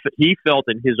not. He felt,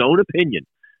 in his own opinion,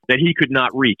 that he could not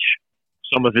reach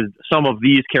some of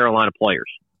these Carolina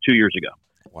players 2 years ago.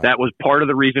 Wow. That was part of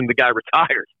the reason the guy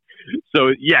retired.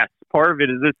 So yes, part of it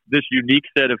is this unique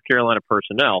set of Carolina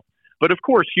personnel. But of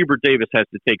course, Hubert Davis has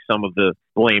to take some of the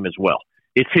blame as well.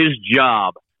 It's his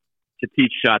job to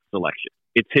teach shot selection.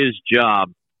 It's his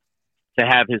job to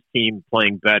have his team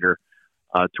playing better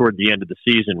toward the end of the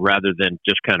season rather than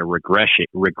just kind of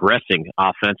regressing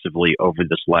offensively over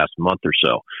this last month or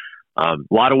so. A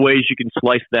lot of ways you can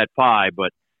slice that pie,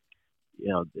 but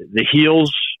the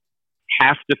Heels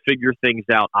have to figure things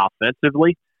out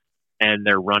offensively, and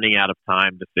they're running out of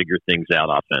time to figure things out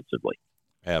offensively.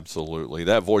 Absolutely.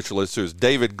 That voice you're listening to is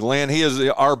David Glenn. He is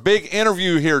our big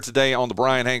interview here today on the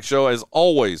Bryan Hanks Show. As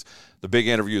always, the big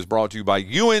interview is brought to you by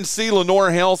UNC Lenoir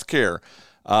Healthcare.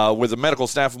 With a medical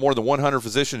staff of more than 100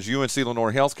 physicians, UNC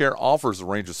Lenoir Healthcare offers a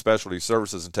range of specialty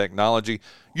services and technology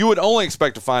you would only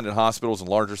expect to find in hospitals in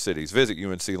larger cities. Visit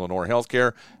UNC Lenoir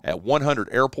Healthcare at 100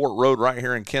 Airport Road right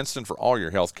here in Kinston for all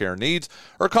your healthcare needs,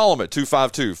 or call them at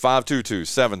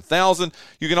 252-522-7000.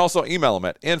 You can also email them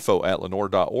at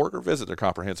info@lenore.org or visit their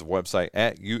comprehensive website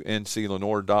at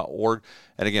unclenoir.org.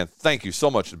 And again, thank you so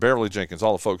much to Beverly Jenkins,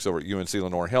 all the folks over at UNC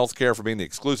Lenoir Healthcare for being the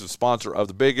exclusive sponsor of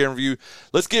the big interview.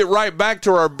 Let's get right back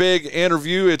to our big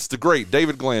interview. It's the great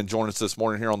David Glenn joining us this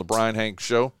morning here on the Bryan Hanks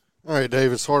Show. All right,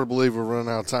 Dave, it's hard to believe we're running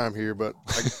out of time here, but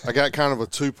I got kind of a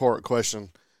two-part question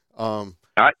to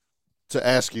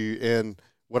ask you. And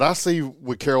what I see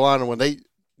with Carolina, when they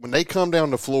come down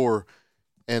the floor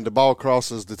and the ball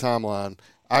crosses the timeline,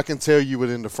 I can tell you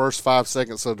within the first 5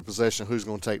 seconds of the possession who's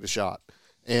going to take the shot.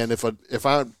 And if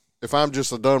I'm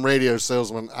just a dumb radio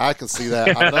salesman, I can see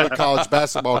that. I know college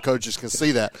basketball coaches can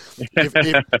see that.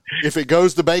 If it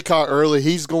goes to Baycott early,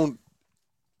 he's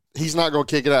not going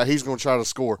to kick it out. He's going to try to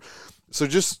score. So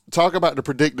just talk about the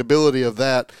predictability of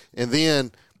that. And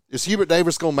then, is Hubert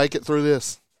Davis going to make it through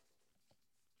this?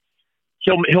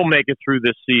 He'll make it through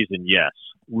this season, yes.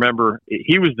 Remember,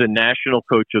 he was the National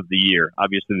Coach of the Year.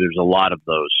 Obviously, there's a lot of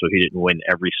those, so he didn't win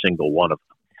every single one of them.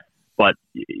 But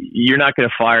you're not going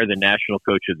to fire the National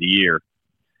Coach of the Year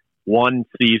one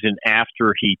season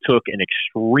after he took an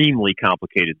extremely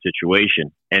complicated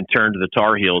situation and turned the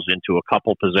Tar Heels into a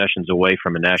couple possessions away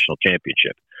from a national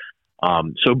championship.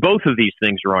 So both of these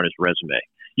things are on his resume.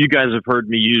 You guys have heard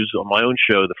me use on my own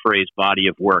show the phrase body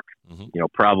of work,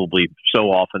 probably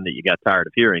so often that you got tired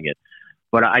of hearing it.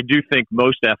 But I do think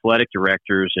most athletic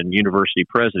directors and university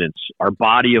presidents are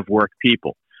body of work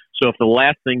people. So if the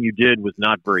last thing you did was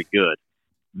not very good,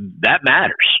 that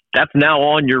matters. That's now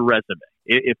on your resume.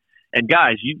 And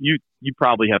guys, you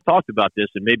probably have talked about this,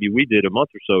 and maybe we did a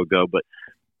month or so ago, but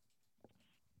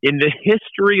in the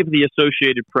history of the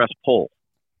Associated Press poll,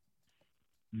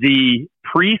 the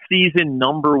preseason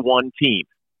number one team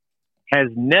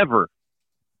has never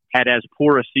had as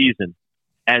poor a season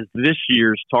as this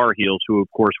year's Tar Heels, who,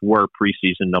 of course, were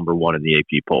preseason number one in the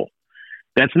AP poll.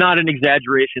 That's not an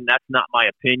exaggeration. That's not my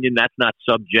opinion. That's not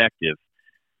subjective.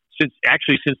 Since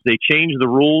they changed the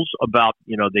rules about,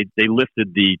 they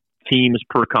lifted the teams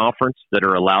per conference that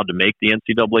are allowed to make the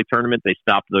NCAA tournament. They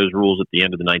stopped those rules at the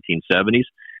end of the 1970s.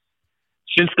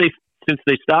 Since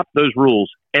they stopped those rules,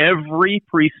 every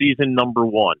preseason number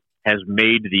one has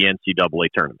made the NCAA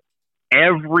tournament.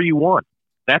 Every one.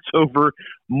 That's over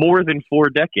more than 4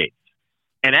 decades.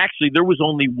 And actually, there was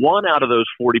only one out of those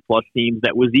 40-plus teams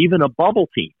that was even a bubble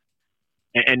team.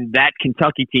 And that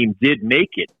Kentucky team did make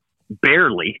it,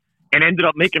 barely, and ended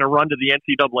up making a run to the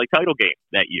NCAA title game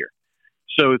that year.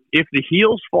 So if the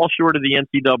Heels fall short of the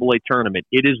NCAA tournament,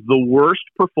 it is the worst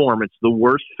performance, the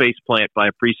worst faceplant by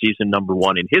a preseason number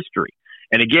one in history.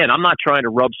 And again, I'm not trying to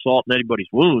rub salt in anybody's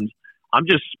wounds. I'm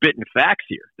just spitting facts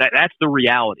here. That's the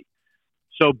reality.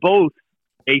 So both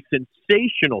a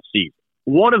sensational season,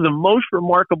 one of the most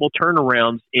remarkable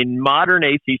turnarounds in modern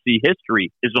ACC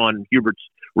history is on Hubert's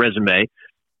resume,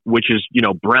 which is,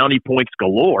 brownie points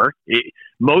galore.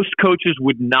 Most coaches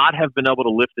would not have been able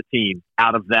to lift a team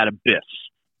out of that abyss.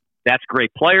 That's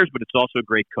great players, but it's also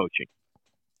great coaching.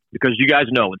 Because you guys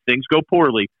know when things go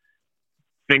poorly,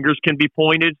 fingers can be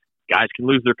pointed, guys can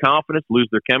lose their confidence, lose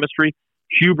their chemistry.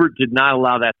 Hubert did not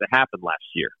allow that to happen last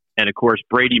year. And, of course,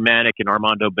 Brady Manick and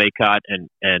Armando Bacot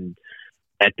and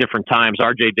at different times,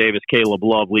 R.J. Davis, Caleb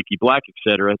Love, Leaky Black, et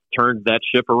cetera, turned that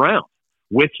ship around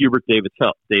with Hubert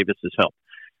Davis's help.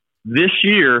 This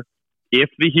year, if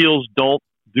the Heels don't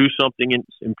do something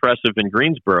impressive in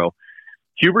Greensboro,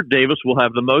 Hubert Davis will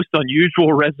have the most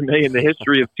unusual resume in the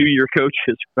history of two-year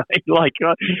coaches, right?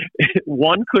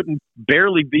 One couldn't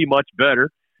barely be much better,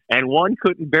 and one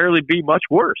couldn't barely be much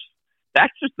worse.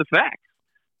 That's just the fact.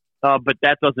 But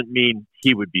that doesn't mean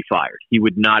he would be fired. He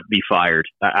would not be fired.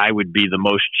 I would be the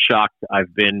most shocked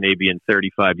I've been maybe in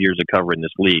 35 years of covering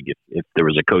this league if there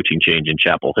was a coaching change in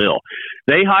Chapel Hill.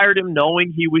 They hired him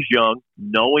knowing he was young,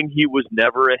 knowing he was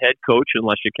never a head coach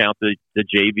unless you count the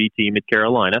JV team at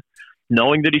Carolina,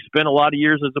 knowing that he spent a lot of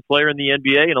years as a player in the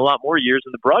NBA and a lot more years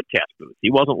in the broadcast booth.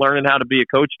 He wasn't learning how to be a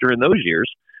coach during those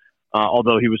years,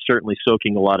 although he was certainly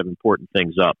soaking a lot of important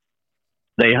things up.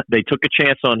 They took a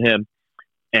chance on him,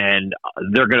 and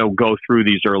they're going to go through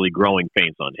these early growing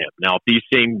pains on him. Now, if these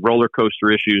same roller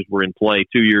coaster issues were in play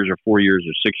 2 years or 4 years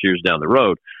or 6 years down the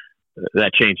road,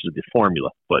 that changes the formula.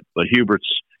 But Hubert's,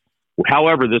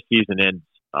 however this season ends,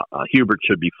 Hubert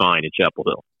should be fine at Chapel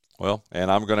Hill. Well, and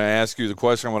I'm going to ask you the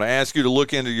question. I'm going to ask you to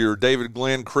look into your David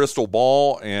Glenn crystal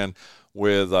ball, and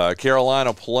with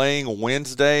Carolina playing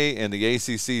Wednesday in the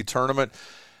ACC tournament,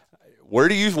 what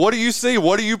do you see?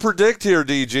 What do you predict here,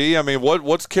 DG? I mean,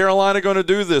 what's Carolina going to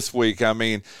do this week? I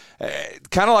mean,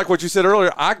 kind of like what you said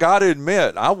earlier, I got to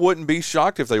admit, I wouldn't be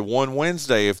shocked if they won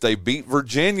Wednesday, if they beat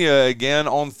Virginia again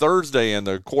on Thursday in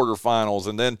the quarterfinals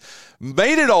and then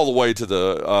made it all the way to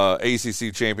the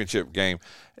ACC championship game.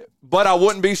 But I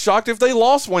wouldn't be shocked if they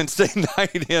lost Wednesday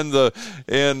night in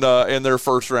their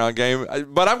first round game.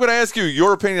 But I'm going to ask you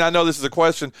your opinion. I know this is a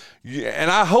question, and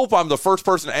I hope I'm the first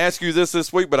person to ask you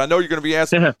this week. But I know you're going to be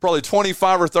asked probably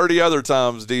 25 or 30 other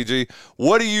times, DG.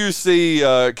 What do you see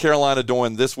Carolina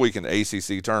doing this week in the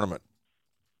ACC tournament?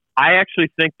 I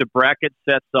actually think the bracket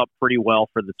sets up pretty well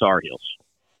for the Tar Heels.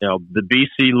 The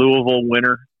BC Louisville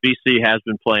winner. BC has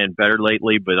been playing better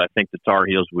lately, but I think the Tar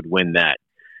Heels would win that.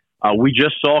 We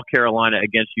just saw Carolina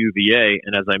against UVA,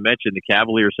 and as I mentioned, the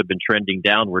Cavaliers have been trending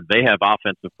downward. They have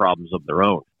offensive problems of their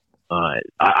own.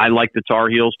 I like the Tar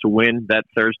Heels to win that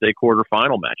Thursday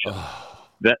quarterfinal matchup.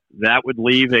 That would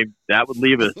leave a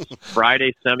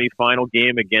Friday semifinal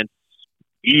game against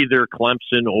either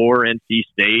Clemson or NC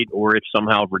State, or if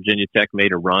somehow Virginia Tech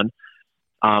made a run.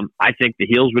 I think the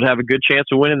Heels would have a good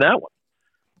chance of winning that one.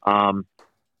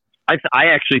 I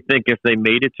actually think if they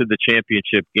made it to the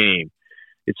championship game,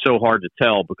 it's so hard to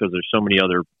tell because there's so many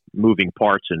other moving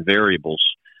parts and variables.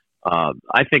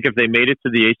 I think if they made it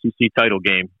to the ACC title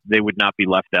game, they would not be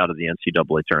left out of the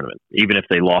NCAA tournament, even if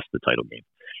they lost the title game.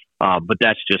 But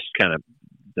that's just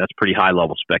that's pretty high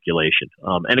level speculation.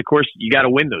 And of course, you got to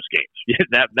win those games.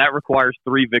 that requires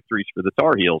 3 victories for the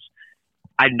Tar Heels.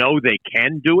 I know they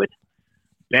can do it.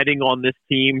 Betting on this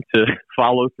team to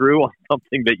follow through on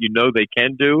something that they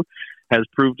can do has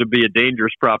proved to be a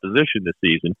dangerous proposition this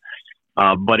season.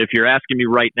 But if you're asking me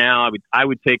right now, I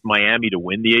would take Miami to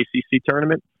win the ACC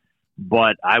tournament,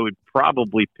 but I would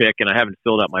probably pick, and I haven't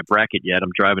filled out my bracket yet.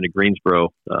 I'm driving to Greensboro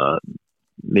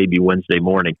maybe Wednesday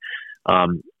morning.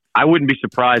 I wouldn't be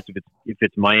surprised if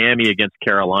it's Miami against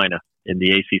Carolina in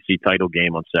the ACC title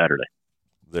game on Saturday.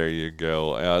 There you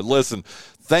go. Listen,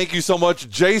 thank you so much.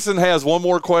 Jason has one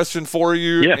more question for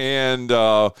you, and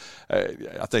I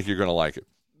think you're going to like it.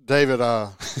 David,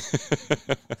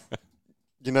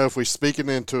 if we speak it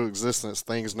into existence,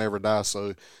 things never die.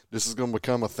 So this is going to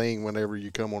become a thing whenever you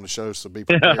come on the show. So be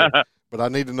prepared. But I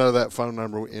need to know that phone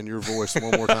number in your voice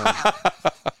one more time.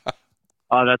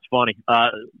 Oh, that's funny.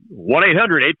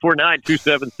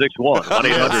 1-800-849-2761.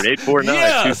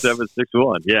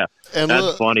 1-800-849-2761. Yeah, and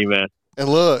that's funny, man. And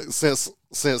look, since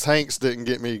Hanks didn't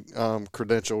get me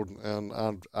credentialed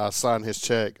and I signed his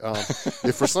check,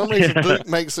 if for some reason Duke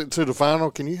makes it to the final,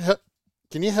 can you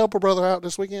help a brother out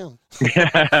this weekend?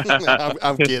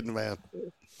 I'm kidding, man.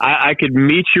 I could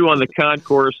meet you on the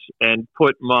concourse and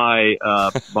put my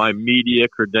my media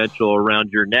credential around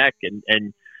your neck,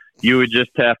 and you would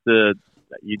just have to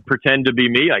you'd pretend to be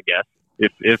me, I guess.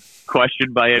 If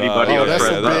questioned by anybody,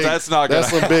 that's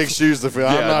some big shoes to fill.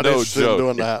 I'm not interested in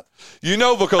doing that.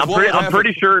 Because I'm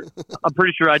pretty sure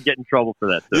I'd get in trouble for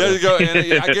that. There you go.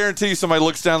 And I guarantee you somebody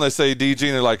looks down, they say DG,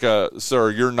 and they're like, sir,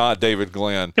 you're not David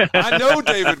Glenn. I know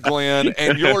David Glenn,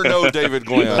 and you're no David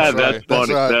Glenn. That's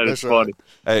funny. That is funny.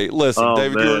 Hey, listen,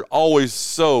 David, man. you're always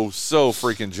so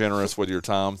freaking generous with your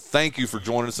time. Thank you for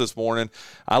joining us this morning.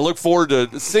 I look forward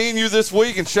to seeing you this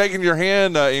week and shaking your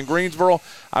hand in Greensboro.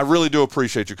 I really do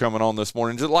appreciate you coming on this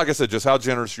morning. Just like I said, just how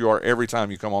generous you are every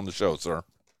time you come on the show, sir.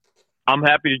 I'm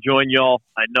happy to join y'all.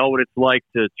 I know what it's like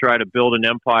to try to build an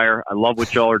empire. I love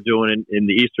what y'all are doing in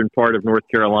the eastern part of North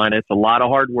Carolina. It's a lot of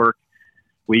hard work.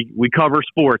 We cover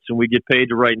sports, and we get paid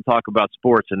to write and talk about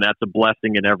sports, and that's a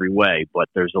blessing in every way. But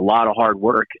there's a lot of hard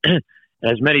work.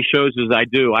 As many shows as I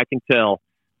do, I can tell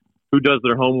who does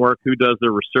their homework, who does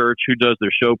their research, who does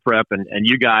their show prep, and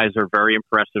you guys are very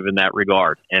impressive in that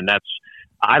regard. And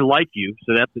I like you,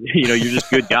 so that's you're just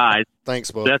good guys.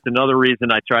 Thanks, Bo. So that's another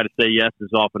reason I try to say yes as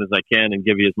often as I can and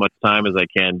give you as much time as I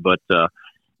can. But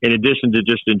in addition to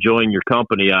just enjoying your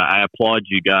company, I applaud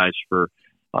you guys for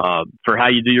how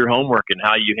you do your homework and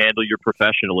how you handle your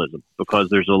professionalism, because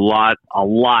there's a lot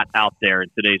out there in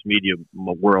today's media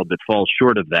world that falls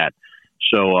short of that.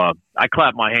 So I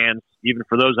clap my hands, even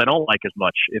for those I don't like as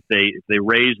much, if they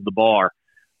raise the bar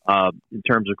in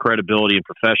terms of credibility and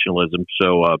professionalism.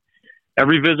 So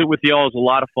every visit with y'all is a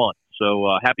lot of fun. So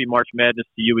happy March Madness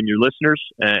to you and your listeners,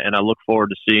 and I look forward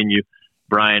to seeing you,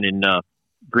 Bryan, in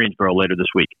Greensboro later this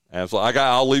week. Absolutely.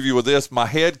 I'll leave you with this. My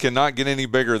head cannot get any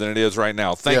bigger than it is right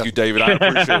now. Thank you, David. I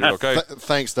appreciate it, okay?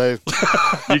 Thanks, Dave.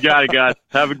 You got it, guys.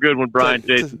 Have a good one, Bryan,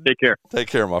 Jason. Take care. Take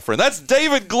care, my friend. That's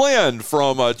David Glenn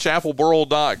from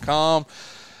chapelboro.com.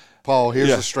 Paul, here's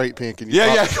a straight pin. Can you Go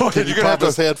ahead. You're going to have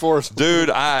this head for us?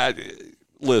 Dude,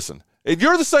 listen. And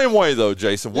you're the same way, though,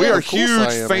 Jason. We are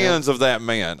huge fans of that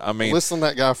man. I mean, listen to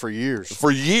that guy for years.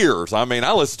 I mean,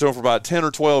 I listened to him for about 10 or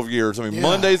 12 years. I mean,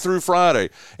 Monday through Friday.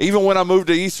 Even when I moved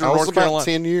to Eastern North Carolina. About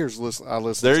 10 years I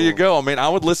listened there to you him. go. I mean, I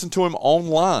would listen to him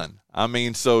online. I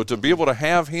mean, so to be able to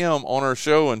have him on our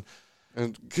show and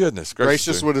goodness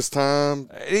gracious with his time.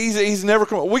 He's never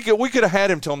come. We could have had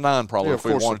him till 9 probably if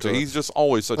we wanted to. He's just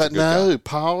always such a good guy. But no,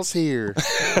 Paul's here.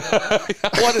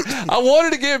 I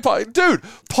wanted to get Paul. Dude,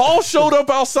 Paul showed up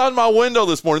outside my window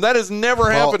this morning. That has never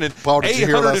happened in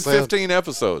 815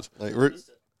 episodes. Wait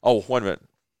a minute.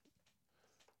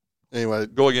 Anyway,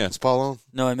 go again. Is Paul on?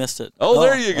 No, I missed it. Oh,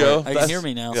 there you go. I can hear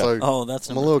me now. Yeah. So, that's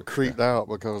I'm a little creeped out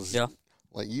because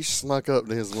like you snuck up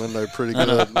to his window pretty good.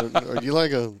 Are you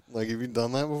like have you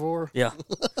done that before? Yeah.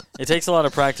 It takes a lot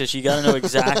of practice. You got to know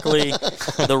exactly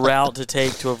the route to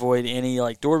take to avoid any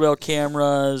like doorbell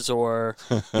cameras or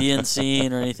being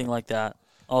seen or anything like that.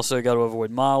 Also, got to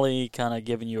avoid Molly kind of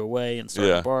giving you away and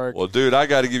starting to bark. Well, dude, I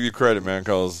got to give you credit, man,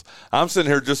 because I'm sitting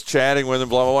here just chatting with him,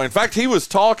 blah, blah, blah. In fact, he was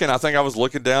talking. I think I was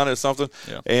looking down at something,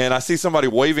 and I see somebody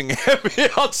waving at me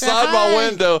outside my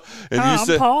window. And you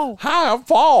said, Paul. Hi, I'm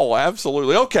Paul.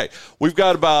 Absolutely. Okay, we've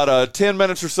got about 10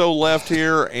 minutes or so left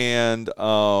here, and,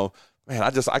 man,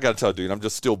 I got to tell you, dude, I'm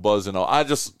just still buzzing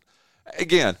on.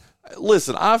 Again,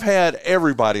 listen, I've had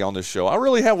everybody on this show. I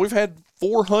really have. We've had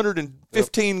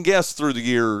 415 guests through the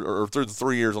year or through the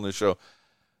 3 years on this show.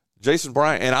 Jason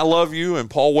Bryant, and I love you, and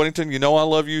Paul Whittington, I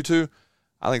love you too.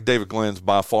 I think David Glenn's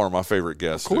by far my favorite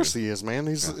guest. Of course he is, man.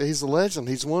 He's a legend.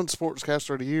 He's won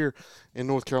Sportscaster of the Year in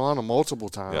North Carolina multiple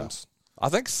times. I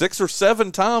think 6 or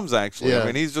 7 times, actually. I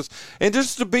mean, he's just – and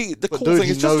just to be – the cool thing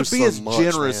is just to be as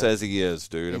generous as he is,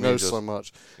 dude. He knows so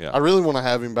much. Yeah. I really want to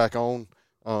have him back on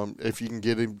if you can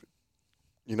get him,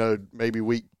 maybe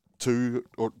week 2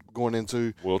 or going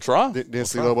into we'll try the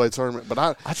NCAA tournament. But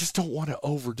I just don't want to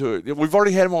overdo it. We've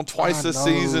already had him on twice this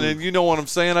season, and you know what I'm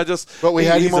saying. But we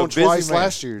had him on twice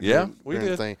last year. Yeah, we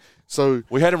did. Thing. So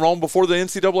we had him on before the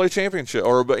NCAA championship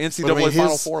or NCAA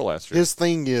Final Four last year. His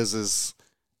thing is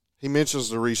he mentions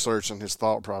the research and his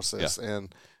thought process,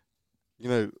 and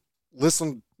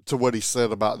listen to what he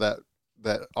said about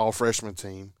that all freshman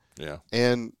team,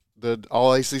 and the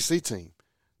all ACC team.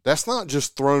 That's not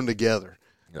just thrown together.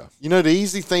 Yeah. The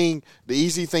easy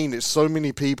thing that so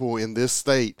many people in this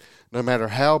state, no matter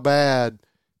how bad,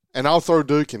 and I'll throw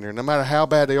Duke in there, no matter how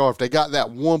bad they are, if they got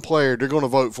that one player, they're going to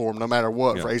vote for him no matter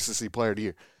what for ACC Player of the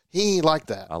Year. He ain't like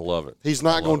that. I love it. He's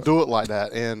not going to do it like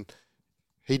that, and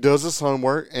he does his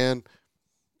homework, and,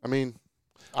 I mean,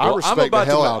 I respect the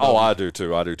hell out of him. I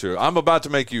do too. I'm about to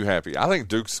make you happy. I think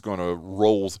Duke's going to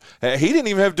roll. He didn't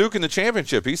even have Duke in the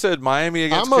championship. He said Miami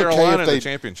against Carolina in the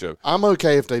championship. I'm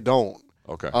okay if they don't.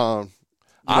 Okay.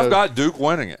 I've got Duke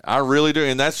winning it. I really do.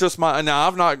 And that's just now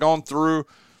I've not gone through.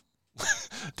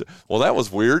 Well, that was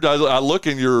weird. I look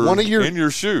in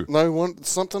your shoe. No,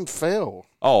 something fell.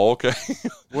 Oh, okay.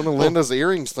 One of Linda's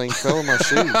earrings thing fell in my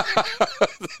shoe.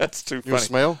 That's too You funny.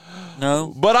 smell?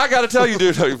 No. But I got to tell you,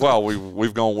 dude. Wow,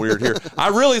 we've gone weird here. I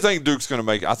really think Duke's going to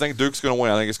make it. I think Duke's going to win.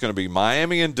 I think it's going to be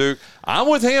Miami and Duke. I'm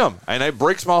with him, and it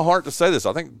breaks my heart to say this.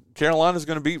 I think Carolina's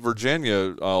going to beat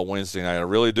Virginia Wednesday night. I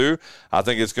really do. I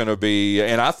think it's going to be,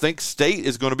 and I think State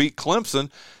is going to beat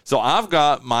Clemson. So I've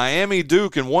got Miami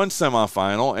Duke in one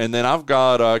semifinal, and then I've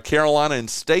got Carolina and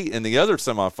State in the other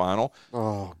semifinal.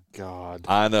 Oh, God.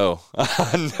 I know,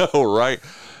 right?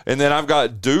 And then I've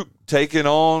got Duke taking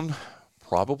on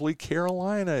probably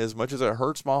Carolina, as much as it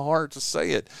hurts my heart to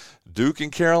say it. Duke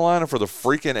and Carolina for the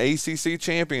freaking ACC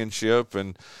championship.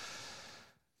 And,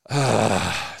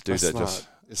 dude,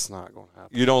 It's not going to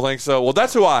happen. You don't think so? Well,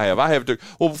 that's who I have. I have Duke.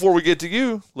 Well, before we get to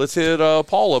you, let's hit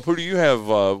Paul up. Who do you have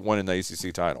winning the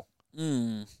ACC title?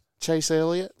 Chase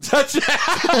Elliott? Dude,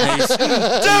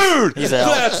 He's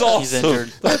out. that's awesome. He's injured.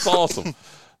 That's awesome.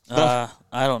 I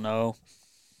don't know.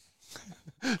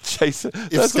 Chase, If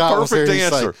that's Scott the was here, perfect he'd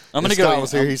answer. say, I'm gonna if go- Scott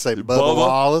was here, he'd say Bubba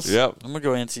Wallace. Yep. I'm going to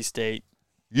go NC State.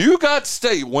 You got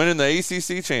State winning the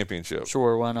ACC championship.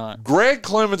 Sure, why not? Greg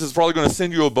Clemens is probably going to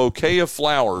send you a bouquet of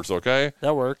flowers, okay?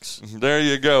 That works. There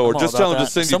you go. Or I'm just all tell about him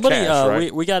to that. send you cash,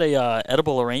 right? We got a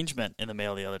edible arrangement in the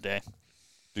mail the other day.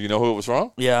 Do you know who it was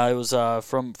from? Yeah, it was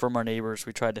from our neighbors.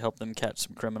 We tried to help them catch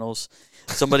some criminals.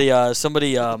 Somebody in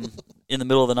the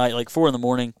middle of the night, like 4 a.m,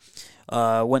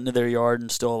 went into their yard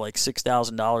and stole like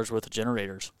 $6,000 worth of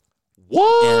generators.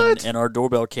 What? And our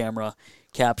doorbell camera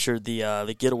captured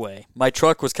the getaway. My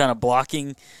truck was kind of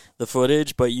blocking the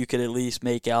footage, but you could at least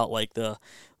make out like the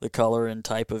color and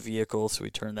type of vehicle. So we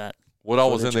turned that. What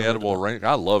all was in footage the over edible to arrangement?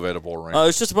 I love edible arrangement.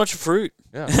 It's just a bunch of fruit.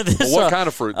 Yeah. This, Well, what kind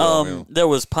of fruit, though? I mean, There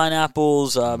was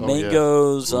pineapples,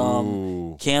 mangoes,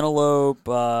 Ooh. cantaloupe,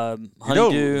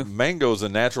 honeydew. Mango's a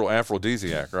natural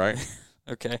aphrodisiac, right?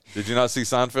 Okay. Did you not see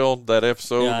Seinfeld, that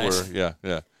episode? Yeah,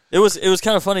 Yeah. It was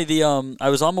kind of funny. I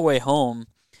was on my way home,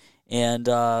 and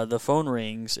the phone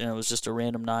rings, and it was just a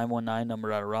random 919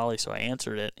 number out of Raleigh. So I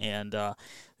answered it, and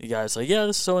the guy's like, "Yeah,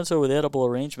 this is so and so with edible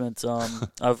arrangements.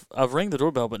 I've rang the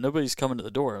doorbell, but nobody's coming to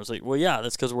the door." I was like, "Well, yeah,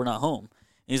 that's because we're not home."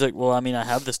 And he's like, "Well, I mean, I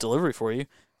have this delivery for you."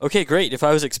 Okay, great. If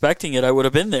I was expecting it, I would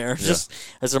have been there. Yeah. Just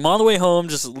as I'm on the way home,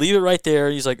 just leave it right there.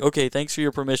 And he's like, "Okay, thanks for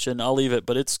your permission. I'll leave it,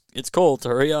 but it's cold. So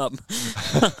hurry up."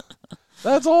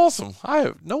 That's awesome.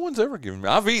 No one's ever given me.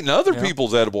 I've eaten other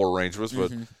people's edible arrangements,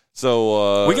 but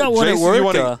so We got one Jason, at you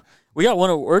work. wanna- We got one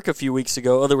at work a few weeks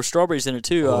ago. Oh, there were strawberries in it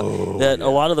too. A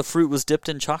lot of the fruit was dipped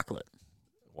in chocolate.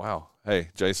 Wow. Hey,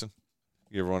 Jason,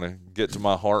 you ever want to get to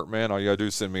my heart, man? All you gotta do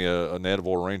is send me an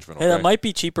edible arrangement. Hey, Okay? that might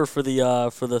be cheaper for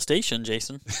the station,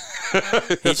 Jason.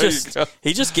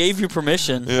 He just gave you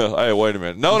permission. Yeah. Hey, wait a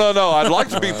minute. No. I'd like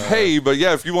to be paid, but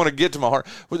yeah, if you want to get to my heart,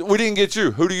 we didn't get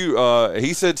you. Who do you?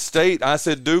 He said State. I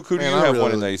said Duke. Who do Man, you I have really-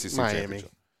 winning the ACC Miami.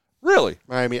 championship? Really?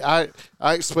 Miami. I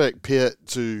expect Pitt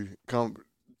to come,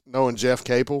 knowing Jeff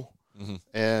Capel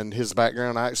and his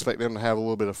background, I expect them to have a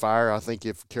little bit of fire. I think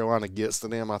if Carolina gets to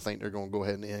them, I think they're going to go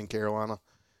ahead and end Carolina.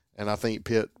 And I think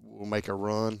Pitt will make a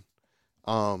run.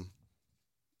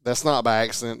 That's not by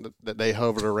accident that they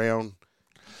hovered around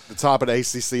the top of the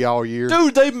ACC all year.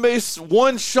 Dude, they missed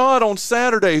one shot on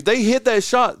Saturday. They hit that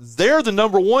shot. They're the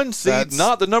number 1 seed,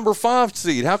 not the number 5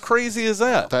 seed. How crazy is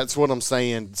that? That's what I'm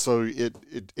saying. So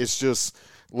it's just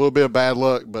a little bit of bad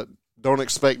luck, but don't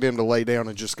expect them to lay down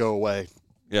and just go away.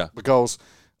 Yeah. Because,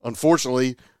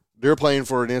 unfortunately, they're playing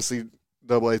for an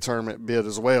NCAA tournament bid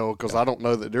as well because I don't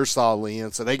know that they're solidly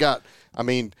in. So they got – I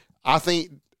mean, I think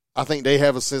they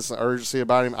have a sense of urgency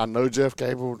about him. I know Jeff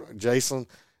Capel, Jason,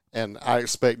 and I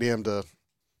expect them to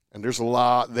 – and there's a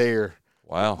lot there.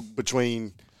 Wow.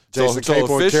 Between Jason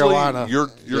Capel and officially, Carolina.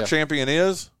 Your champion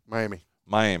is? Miami.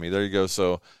 There you go.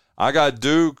 So I got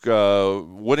Duke.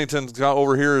 Whittington's got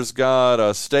over here has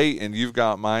got State, and you've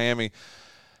got Miami.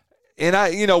 And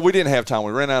we didn't have time.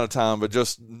 We ran out of time, but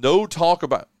just no talk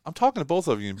about. I'm talking to both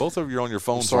of you, and both of you are on your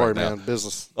phones Sorry, right now. man.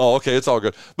 Business. Oh, okay, it's all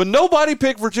good. But nobody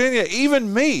picked Virginia,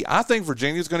 even me. I think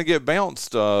Virginia's going to get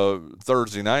bounced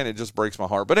Thursday night. It just breaks my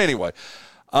heart. But anyway,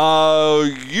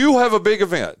 you have a big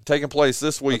event taking place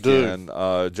this weekend,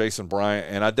 Jason Bryant,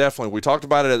 and we talked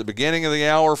about it at the beginning of the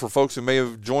hour for folks who may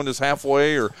have joined us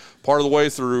halfway or part of the way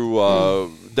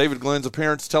through David Glenn's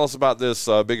appearance. Tell us about this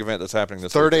big event that's happening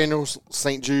this Third weekend. annual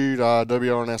St. Jude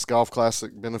WRNS Golf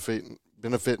Classic benefiting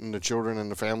the children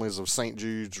and the families of St.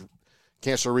 Jude's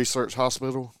Cancer Research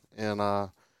Hospital in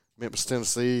Memphis,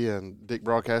 Tennessee, and Dick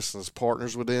Broadcasting is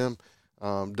partners with them.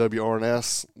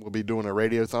 WRNS will be doing a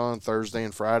radiothon Thursday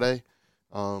and Friday.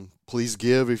 Please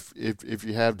give if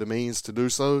you have the means to do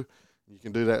so. You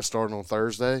can do that starting on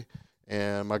Thursday.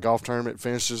 And my golf tournament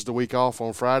finishes the week off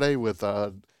on Friday with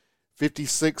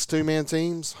 56 two-man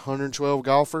teams, 112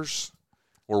 golfers.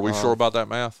 Were we sure about that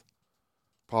math?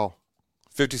 Paul.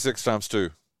 56 times 2.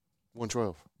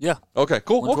 112. Yeah. Okay,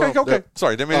 cool. Okay.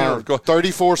 Sorry, didn't mean to go.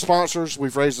 34 sponsors.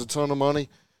 We've raised a ton of money.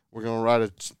 We're going to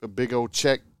write a big old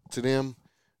check to them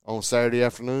on Saturday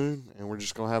afternoon, and we're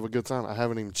just going to have a good time. I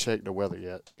haven't even checked the weather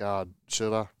yet. God,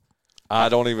 should I? I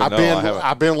don't even know.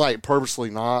 I've been like purposely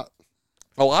not.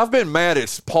 Oh, I've been mad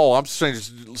at Paul. I'm saying,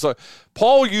 so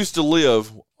Paul used to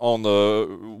live on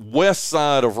the west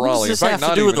side of Raleigh. What does this In fact, have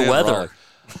not to do with even the in weather? Raleigh.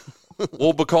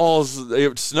 Well, because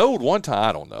it snowed one time.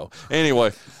 I don't know.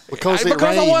 Anyway, Because it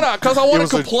I rained. want to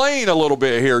complain a little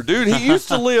bit here, dude. He used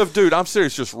to live, dude. I'm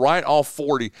serious, just right off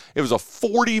 40. It was a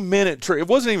 40-minute trip. It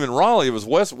wasn't even Raleigh. It was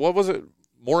west. What was it?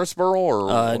 Morrisboro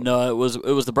or no? It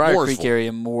was the Briar Creek Morrisville.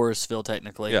 area, Morrisville,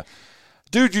 technically. Yeah.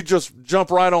 Dude, you just jump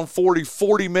right on 40.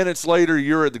 40 minutes later,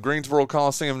 you're at the Greensboro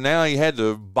Coliseum. Now he had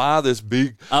to buy this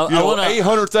big,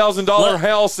 $800,000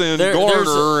 house in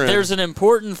Garner. There's an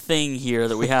important thing here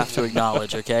that we have to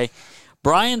acknowledge, okay?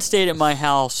 Bryan stayed at my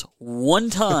house one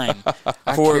time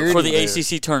for the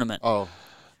ACC tournament. Oh.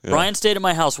 Yeah. Bryan stayed at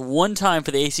my house one time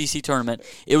for the ACC tournament.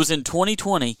 It was in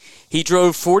 2020. He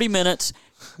drove 40 minutes,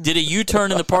 did a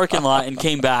U-turn in the parking lot, and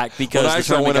came back because the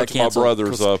tournament got canceled. I went up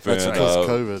to my brother's up in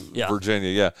COVID. Virginia.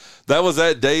 Yeah, that was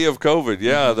that day of COVID.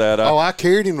 Yeah, that. I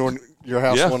carried him to your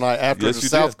house one night after the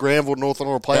South Granville North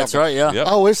Lenore playoff. That's right. Yeah. Yep.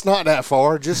 Oh, it's not that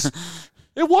far. Just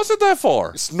it wasn't that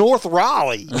far. it's North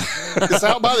Raleigh. It's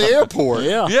out by the airport.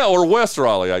 Yeah. Or West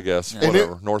Raleigh, I guess. And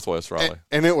Whatever. Northwest Raleigh.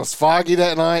 And it was foggy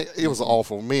that night. It was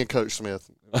awful. Me and Coach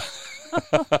Smith.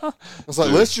 I was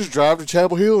like, let's just drive to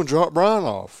Chapel Hill and drop Bryan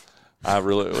off. I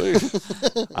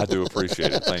do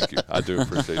appreciate it. Thank you. I do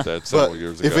appreciate that several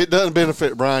years ago. If it doesn't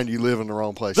benefit Bryan, you live in the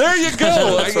wrong place. There you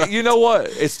go. You know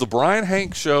what? It's the Bryan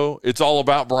Hank Show. It's all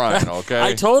about Bryan, okay?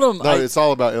 I told him. No, it's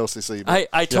all about LCC.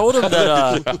 I told him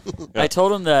that. I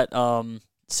told him that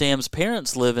Sam's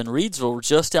parents live in Reedsville,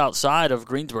 just outside of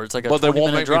Greensboro. It's like a 20-minute drive. But they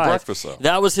won't make me breakfast, though.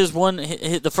 That was his one.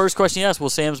 The first question he asked: "Will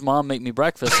Sam's mom make me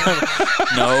breakfast?"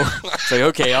 No. It's like,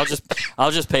 okay,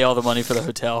 I'll just pay all the money for the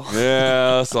hotel.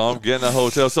 Yeah, so I'm getting a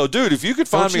hotel. So, dude, if you could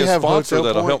find me a sponsor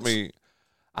that'll help me.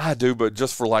 I do, but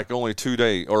just for like only 2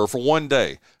 days or for 1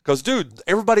 day. Because, dude,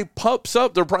 everybody pumps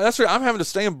up their price. That's right. I'm having to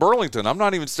stay in Burlington. I'm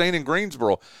not even staying in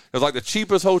Greensboro. It's like the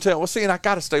cheapest hotel. Well, see, and I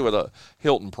got to stay with a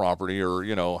Hilton property or,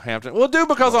 Hampton. Well, dude,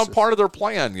 because I'm part of their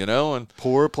plan, and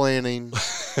poor planning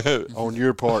on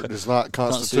your part does not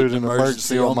constitute an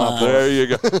emergency on my part. There you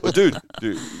go. Well, dude,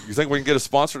 you think we can get a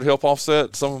sponsor to help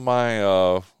offset some of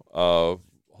my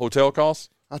hotel costs?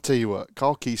 I'll tell you what,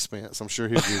 call Keith Spence. I'm sure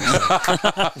he'll give you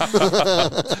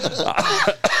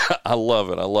I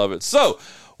love it. So,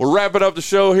 we're wrapping up the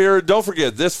show here. Don't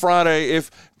forget, this Friday, if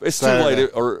it's Saturday.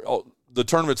 too late, the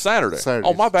tournament's Saturday. Saturday.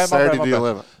 Oh, my bad. Saturday the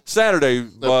 11th. Saturday,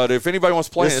 but if anybody wants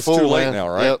to play, it's too late now,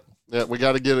 right? Yep. We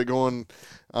got to get it going.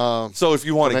 So, if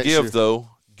you want to give, though,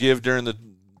 give during the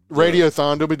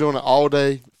Radiothon. They'll be doing it all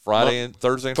day. Friday and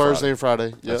Thursday and Friday.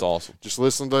 Yep. That's awesome. Just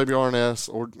listen to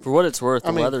WRNS. Or For what it's worth,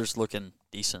 the weather's looking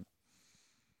decent.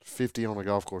 50 on the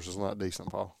golf course is not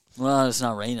decent, Paul. Well, it's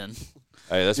not raining.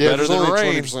 Hey, that's better than only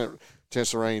rain. 20%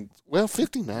 chance of rain. Well,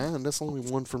 59. That's only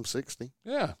 1 from 60.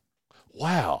 Yeah.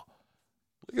 Wow.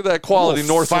 Look at that quality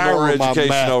North fire Lenore with my education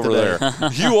math over today.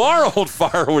 there. You are on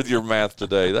fire with your math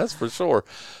today. That's for sure.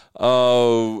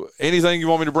 Anything you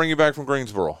want me to bring you back from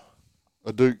Greensboro?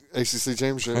 A Duke ACC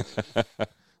championship.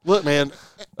 Look, man.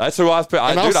 That's who I think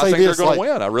they're going to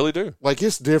win. I really do. Like,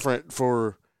 it's different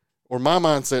or my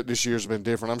mindset this year has been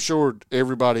different. I'm sure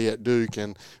everybody at Duke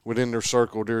and within their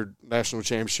circle, their national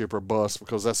championship or bust,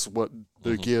 because that's what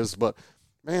Duke is. But,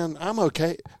 man, I'm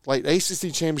okay. Like,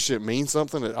 ACC championship means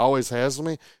something. It always has to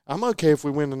me. I'm okay if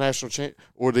we win the national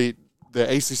or the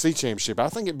ACC championship. I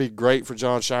think it'd be great for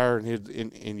John Shire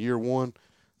in year one,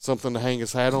 something to hang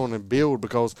his hat on and build,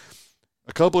 because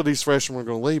a couple of these freshmen are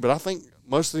going to leave, but I think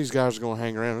most of these guys are going to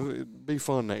hang around. It'd be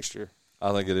fun next year.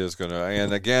 I think it is going to.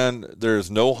 And, again, there's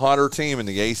no hotter team in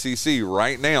the ACC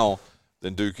right now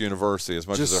than Duke University, as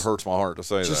much as it hurts my heart to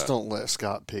say that. Just don't let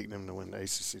Scott pick them to win the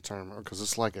ACC tournament, because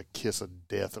it's like a kiss of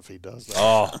death if he does that.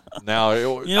 Oh, now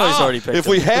he's already picked if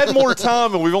him. we had more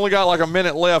time and we've only got like a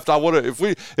minute left, I would have.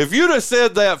 If you'd have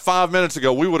said that 5 minutes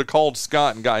ago, we would have called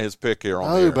Scott and got his pick here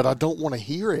on the air. But I don't want to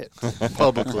hear it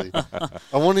publicly.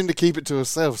 I want him to keep it to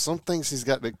himself. Some things he's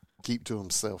got to keep to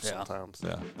himself sometimes.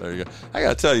 Yeah, there you go. I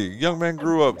got to tell you, young man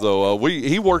grew up, though.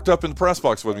 He worked up in the press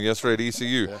box with me yesterday at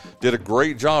ECU. Yeah. Did a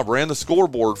great job. Ran the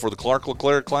scoreboard for the Clark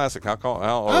Leclerc Classic.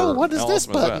 What does this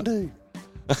button do?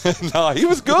 No, he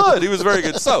was good. He was very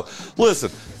good. So, listen,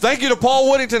 thank you to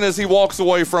Paul Whittington as he walks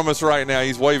away from us right now.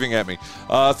 He's waving at me.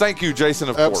 Thank you, Jason,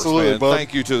 of Absolutely, course, man. bud.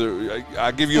 Thank you to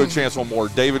I give you a chance one more.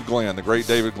 David Glenn, the great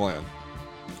David Glenn.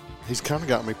 He's kind of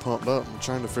got me pumped up. I'm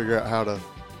trying to figure out how to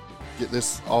get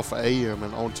this off of AM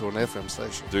and onto an FM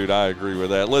station. Dude, I agree with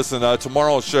that. Listen,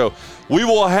 tomorrow's show, we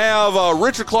will have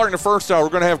Richard Clark in the first hour. We're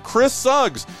going to have Chris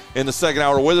Suggs in the second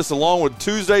hour with us, along with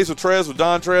Tuesdays with Trez, with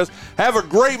Don Trez. Have a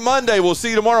great Monday. We'll see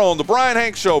you tomorrow on the Bryan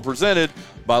Hanks Show, presented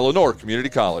by Lenore Community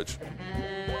College.